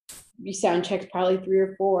 you sound checked probably 3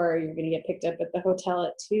 or 4. You're going to get picked up at the hotel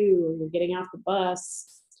at 2, or you're getting off the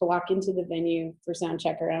bus to walk into the venue for sound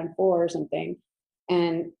check around 4 or something.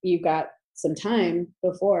 And you've got some time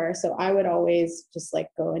before. So I would always just like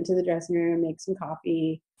go into the dressing room, make some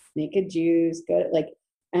coffee, make a juice,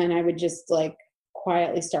 and I would just like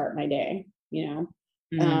quietly start my day,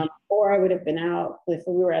 Mm. or I would have been out. If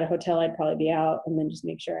we were at a hotel, I'd probably be out and then just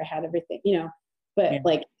make sure I had everything, but Yeah.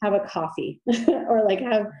 like have a coffee or like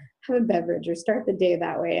have a beverage or start the day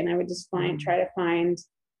that way. And I would just Mm. try to find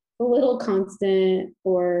a little constant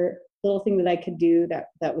or little thing that I could do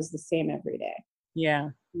that was the same every day, Yeah.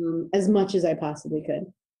 as much as I possibly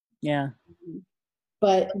could. Yeah.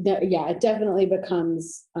 But yeah, it definitely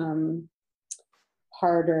becomes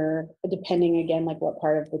harder depending again, like what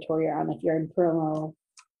part of the tour you're on. If you're in promo,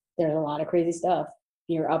 there's a lot of crazy stuff.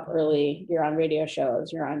 You're up early, you're on radio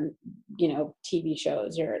shows, you're on, TV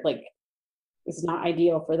shows, you're like, it's not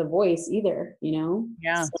ideal for the voice either.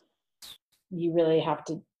 Yeah. So you really have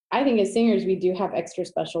to, I think as singers, we do have extra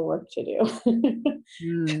special work to do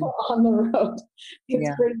Mm. on the road. It's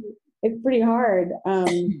Yeah. pretty, it's pretty hard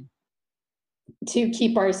to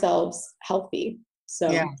keep ourselves healthy.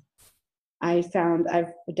 Yeah. So I found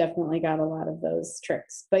I've definitely got a lot of those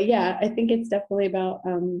tricks. But yeah, I think it's definitely about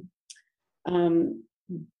um,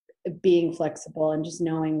 being flexible and just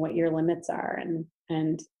knowing what your limits are.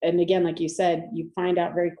 And again, like you said, you find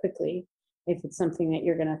out very quickly if it's something that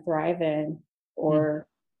you're going to thrive in Mm.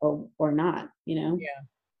 or not, you know? Yeah.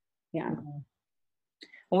 Yeah.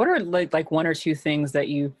 What are like one or two things that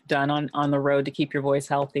you've done on the road to keep your voice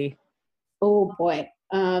healthy? Oh boy.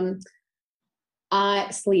 I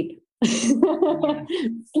sleep. Yeah.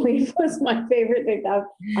 Sleep was my favorite thing.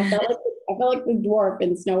 I felt like the dwarf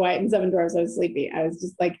in Snow White and Seven Dwarfs. I was sleepy. I was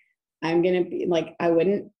just like, I'm gonna be like, I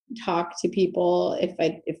wouldn't talk to people if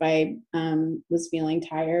I was feeling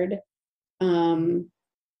tired. Um,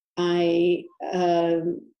 I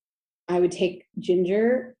I would take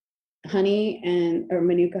ginger, honey, and or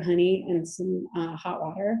manuka honey and some hot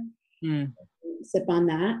water. Mm. Sip on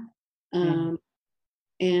that. Mm. Um,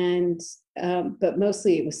 and but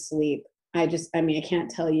mostly it was sleep. I mean, I can't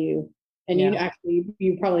tell you, and Yeah,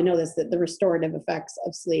 you probably know this, that the restorative effects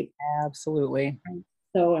of sleep absolutely. are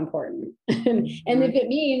so important. And Mhm. if it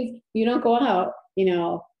means you don't go out, you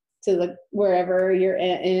know, to the wherever you're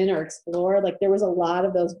in or explore, like there was a lot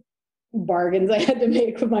of those bargains I had to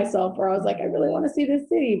make with myself where I was like, I really want to see this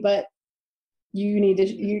city, but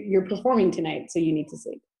you're performing tonight, so you need to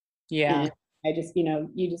sleep. Yeah, And I just, you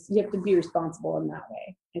have to be responsible in that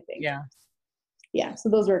way, I think. yeah. Yeah. So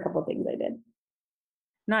those were a couple of things I did.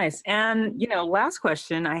 Nice. And, last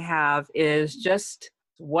question I have is just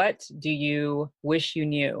what do you wish you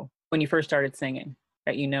knew when you first started singing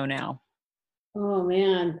that you know now? Oh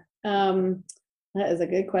man. That is a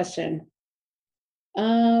good question.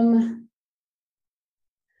 Um,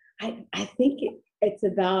 I think it's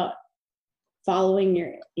about following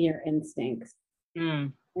your instincts.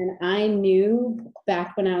 Mm. And I knew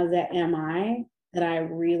back when I was at MI that I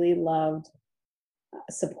really loved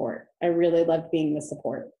support. I really loved being the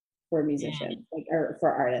support for Mm. musicians, like or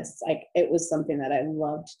for artists. Like it was something that I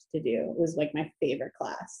loved to do. It was like my favorite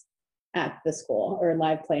class at the school or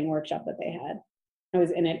live playing workshop that they had. I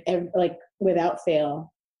was in it like without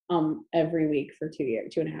fail, every week for 2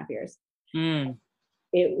 years, 2.5 years. Mm.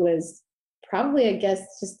 It was probably, I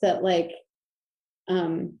guess, just that like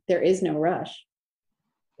there is no rush.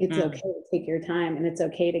 It's okay Mm. to take your time, and it's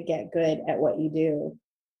okay to get good at what you do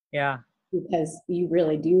Yeah. because you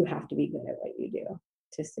really do have to be good at what you do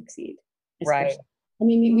to succeed. Right. Especially, I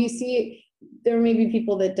mean, we see there may be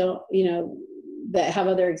people that don't, that have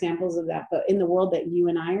other examples of that, but in the world that you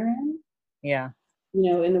and I are in, Yeah.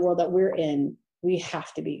 in the world that we're in, we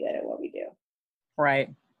have to be good at what we do. Right.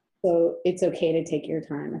 So it's okay to take your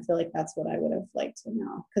time. I feel like that's what I would have liked to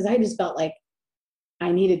know because I just felt like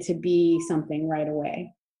I needed to be something right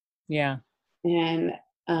away, Yeah. and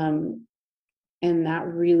um, and that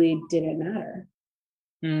really didn't matter.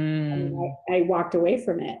 I mean, Mm. I walked away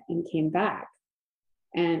from it and came back,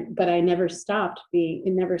 but I never stopped being.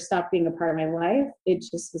 It never stopped being a part of my life. It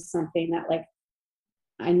just was something that like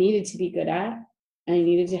I needed to be good at. I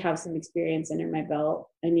needed to have some experience under my belt.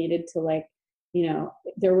 I needed to like,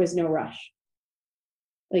 there was no rush.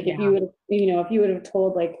 Like if Yeah. you would, if you would have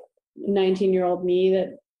told like 19-year-old me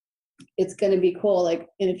that it's going to be cool, like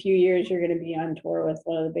in a few years you're going to be on tour with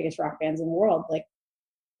one of the biggest rock bands in the world, like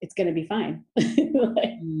it's going to be fine.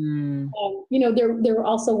 Like, Mm. there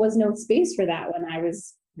also was no space for that when I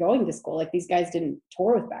was going to school. Like these guys didn't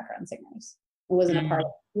tour with background singers. It wasn't a part Mm.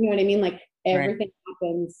 of it. You know what I mean? Like Right.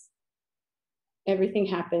 everything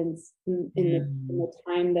happens in Mm. the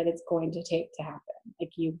time that it's going to take to happen.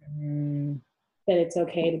 Like Mm. that it's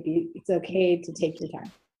okay to take your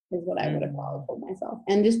time is what I would have probably Mm. told myself.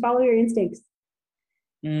 And just follow your instincts.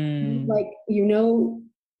 Mm. Like,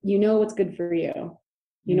 what's good for you.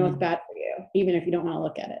 You know what's Mm. bad for you, even if you don't want to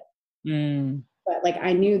look at it. Mm. But like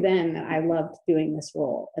I knew then that I loved doing this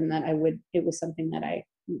role and that it was something that I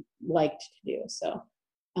liked to do. So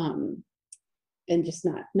and just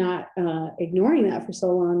not ignoring that for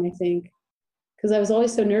so long, I think, because I was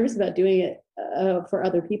always so nervous about doing it for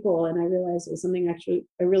other people, and I realized it was something actually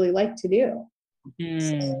I really like to do.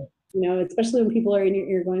 So, Mm. especially when people are in your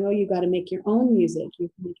ear going, "Oh, you got to make your own music. You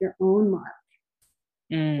can make your own mark."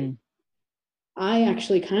 Mm. I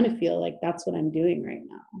actually kind of feel like that's what I'm doing right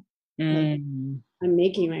now. Like Mm. I'm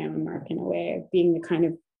making my own mark in a way of being the kind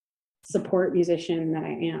of support musician that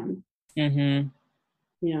I am. Mm-hmm.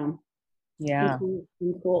 You know, Yeah.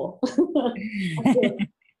 I'm cool.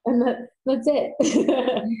 And that's it.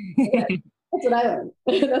 That's what I learned.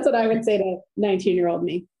 That's what I would say to 19-year-old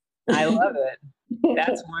me. I love it.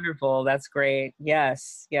 That's wonderful. That's great.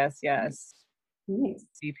 Yes, yes, yes. Nice.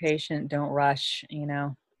 Be patient. Don't rush,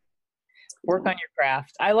 work Yeah. on your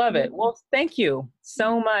craft. I love it. Well, thank you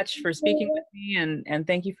so much for speaking with me and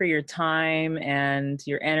thank you for your time and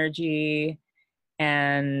your energy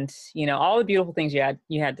and all the beautiful things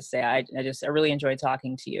you had to say. I really enjoyed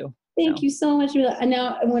talking to you. Thank you so much. And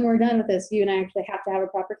now, when we're done with this, you and I actually have to have a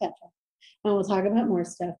proper catch up, and we'll talk about more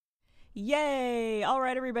stuff. Yay! All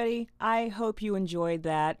right, everybody. I hope you enjoyed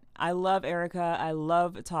that. I love Erica. I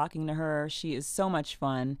love talking to her. She is so much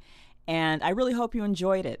fun, and I really hope you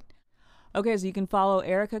enjoyed it. Okay, so you can follow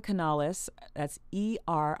Erica Canales. That's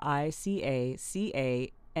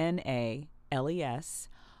ERICACANALES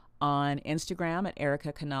on Instagram at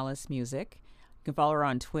Erica Canales Music. You can follow her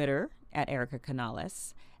on Twitter at Erica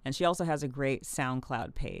Canales. And she also has a great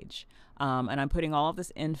SoundCloud page. And I'm putting all of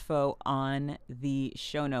this info on the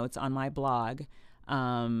show notes on my blog,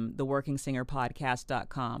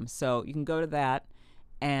 theworkingsingerpodcast.com. So you can go to that,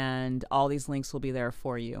 and all these links will be there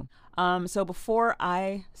for you. So before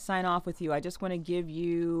I sign off with you, I just want to give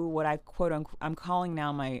you what I'm calling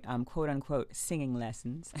now my quote unquote singing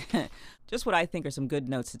lessons. Just what I think are some good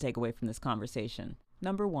notes to take away from this conversation.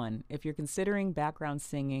 Number 1, if you're considering background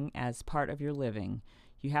singing as part of your living,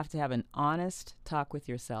 you have to have an honest talk with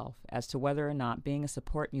yourself as to whether or not being a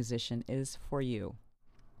support musician is for you.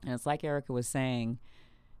 And it's like Erica was saying,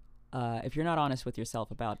 if you're not honest with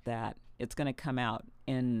yourself about that, it's going to come out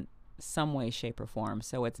in some way, shape, or form.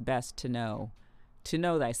 So it's best to know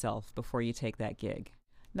thyself before you take that gig.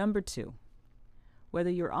 Number 2,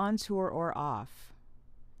 whether you're on tour or off,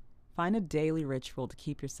 find a daily ritual to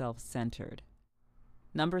keep yourself centered.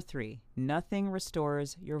 Number 3, nothing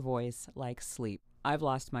restores your voice like sleep. I've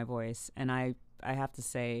lost my voice, and I have to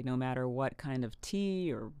say, no matter what kind of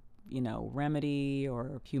tea or remedy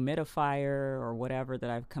or humidifier or whatever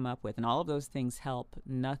that I've come up with, and all of those things help,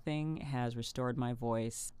 nothing has restored my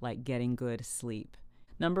voice like getting good sleep.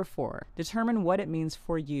 Number 4, determine what it means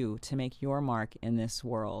for you to make your mark in this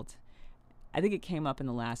world. I think it came up in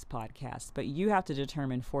the last podcast, but you have to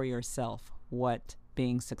determine for yourself what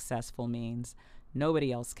being successful means.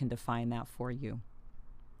 Nobody else can define that for you.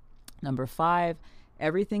 Number 5,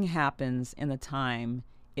 everything happens in the time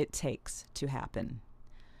it takes to happen.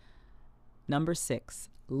 Number 6,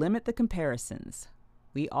 limit the comparisons.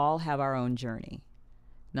 We all have our own journey.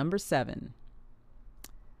 Number 7,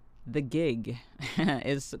 the gig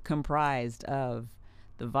is comprised of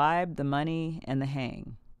the vibe, the money, and the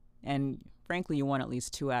hang. And frankly, you want at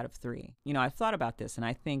least 2 out of 3. I've thought about this, and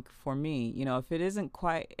I think for me,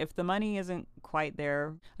 if the money isn't quite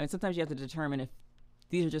there, sometimes you have to determine if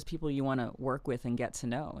these are just people you want to work with and get to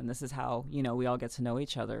know. And this is how, we all get to know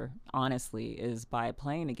each other, honestly, is by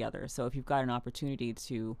playing together. So if you've got an opportunity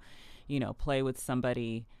to, play with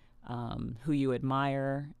somebody who you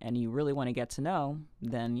admire and you really want to get to know,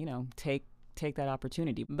 then, take that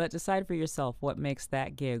opportunity. But decide for yourself what makes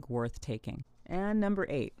that gig worth taking. And number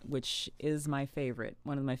 8, which is my favorite,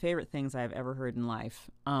 one of my favorite things I've ever heard in life.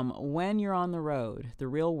 When you're on the road, the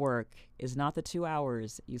real work is not the 2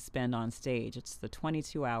 hours you spend on stage. It's the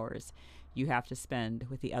 22 hours you have to spend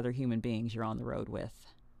with the other human beings you're on the road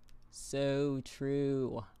with. So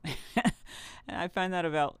true. And I find that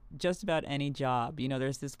about just about any job.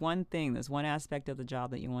 There's this one aspect of the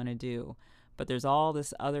job that you want to do, but there's all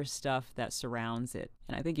this other stuff that surrounds it.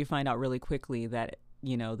 And I think you find out really quickly that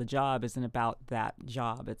the job isn't about that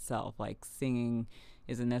job itself. Like singing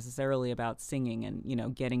isn't necessarily about singing,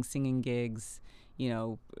 and, getting singing gigs,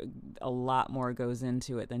 a lot more goes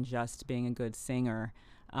into it than just being a good singer.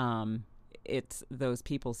 It's those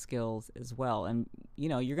people skills as well. And,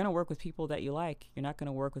 you're going to work with people that you like. You're not going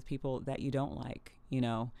to work with people that you don't like,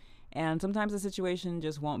 and sometimes the situation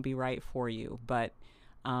just won't be right for you. But,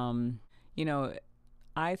 I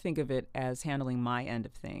think of it as handling my end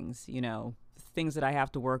of things, things that I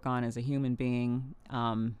have to work on as a human being.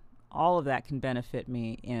 All of that can benefit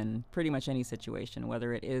me in pretty much any situation,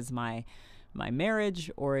 whether it is my marriage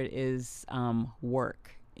or it is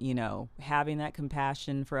work. Having that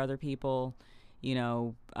compassion for other people,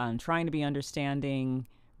 trying to be understanding,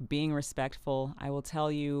 being respectful. I will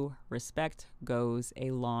tell you, respect goes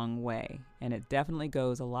a long way, and it definitely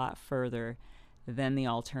goes a lot further than the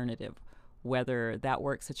alternative. Whether that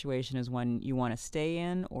work situation is one you want to stay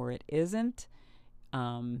in or it isn't,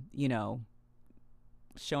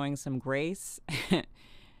 showing some grace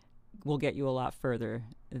will get you a lot further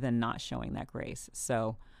than not showing that grace.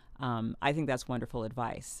 So I think that's wonderful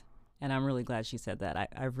advice. And I'm really glad she said that.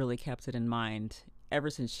 I've really kept it in mind ever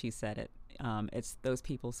since she said it. It's those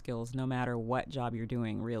people skills, no matter what job you're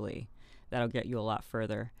doing, really, that'll get you a lot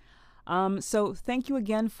further. So thank you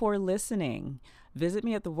again for listening. Visit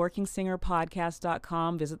me at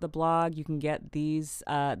theworkingsingerpodcast.com. Visit the blog. You can get this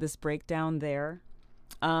breakdown there.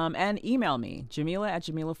 And email me,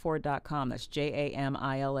 Jamila@JamilaFord.com. That's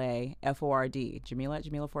JamilafORD.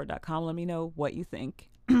 Jamila@JamilaFord.com. Let me know what you think.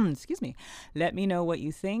 excuse me, let me know what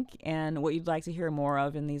you think and what you'd like to hear more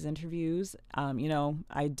of in these interviews.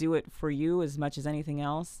 I do it for you as much as anything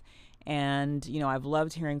else. And, I've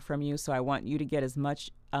loved hearing from you. So I want you to get as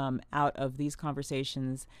much out of these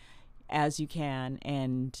conversations as you can.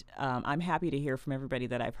 And I'm happy to hear from everybody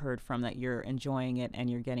that I've heard from that you're enjoying it and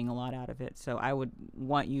you're getting a lot out of it. So I would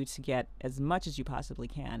want you to get as much as you possibly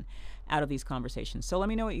can out of these conversations. So let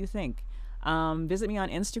me know what you think. Visit me on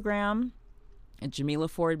Instagram at Jamila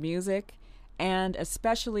Ford Music, and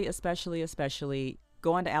especially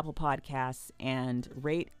go onto Apple Podcasts and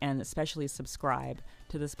rate and especially subscribe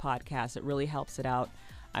to this podcast. It really helps it out.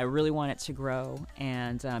 I really want it to grow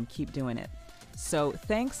and keep doing it. So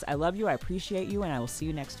thanks. I love you. I appreciate you. And I will see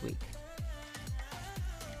you next week.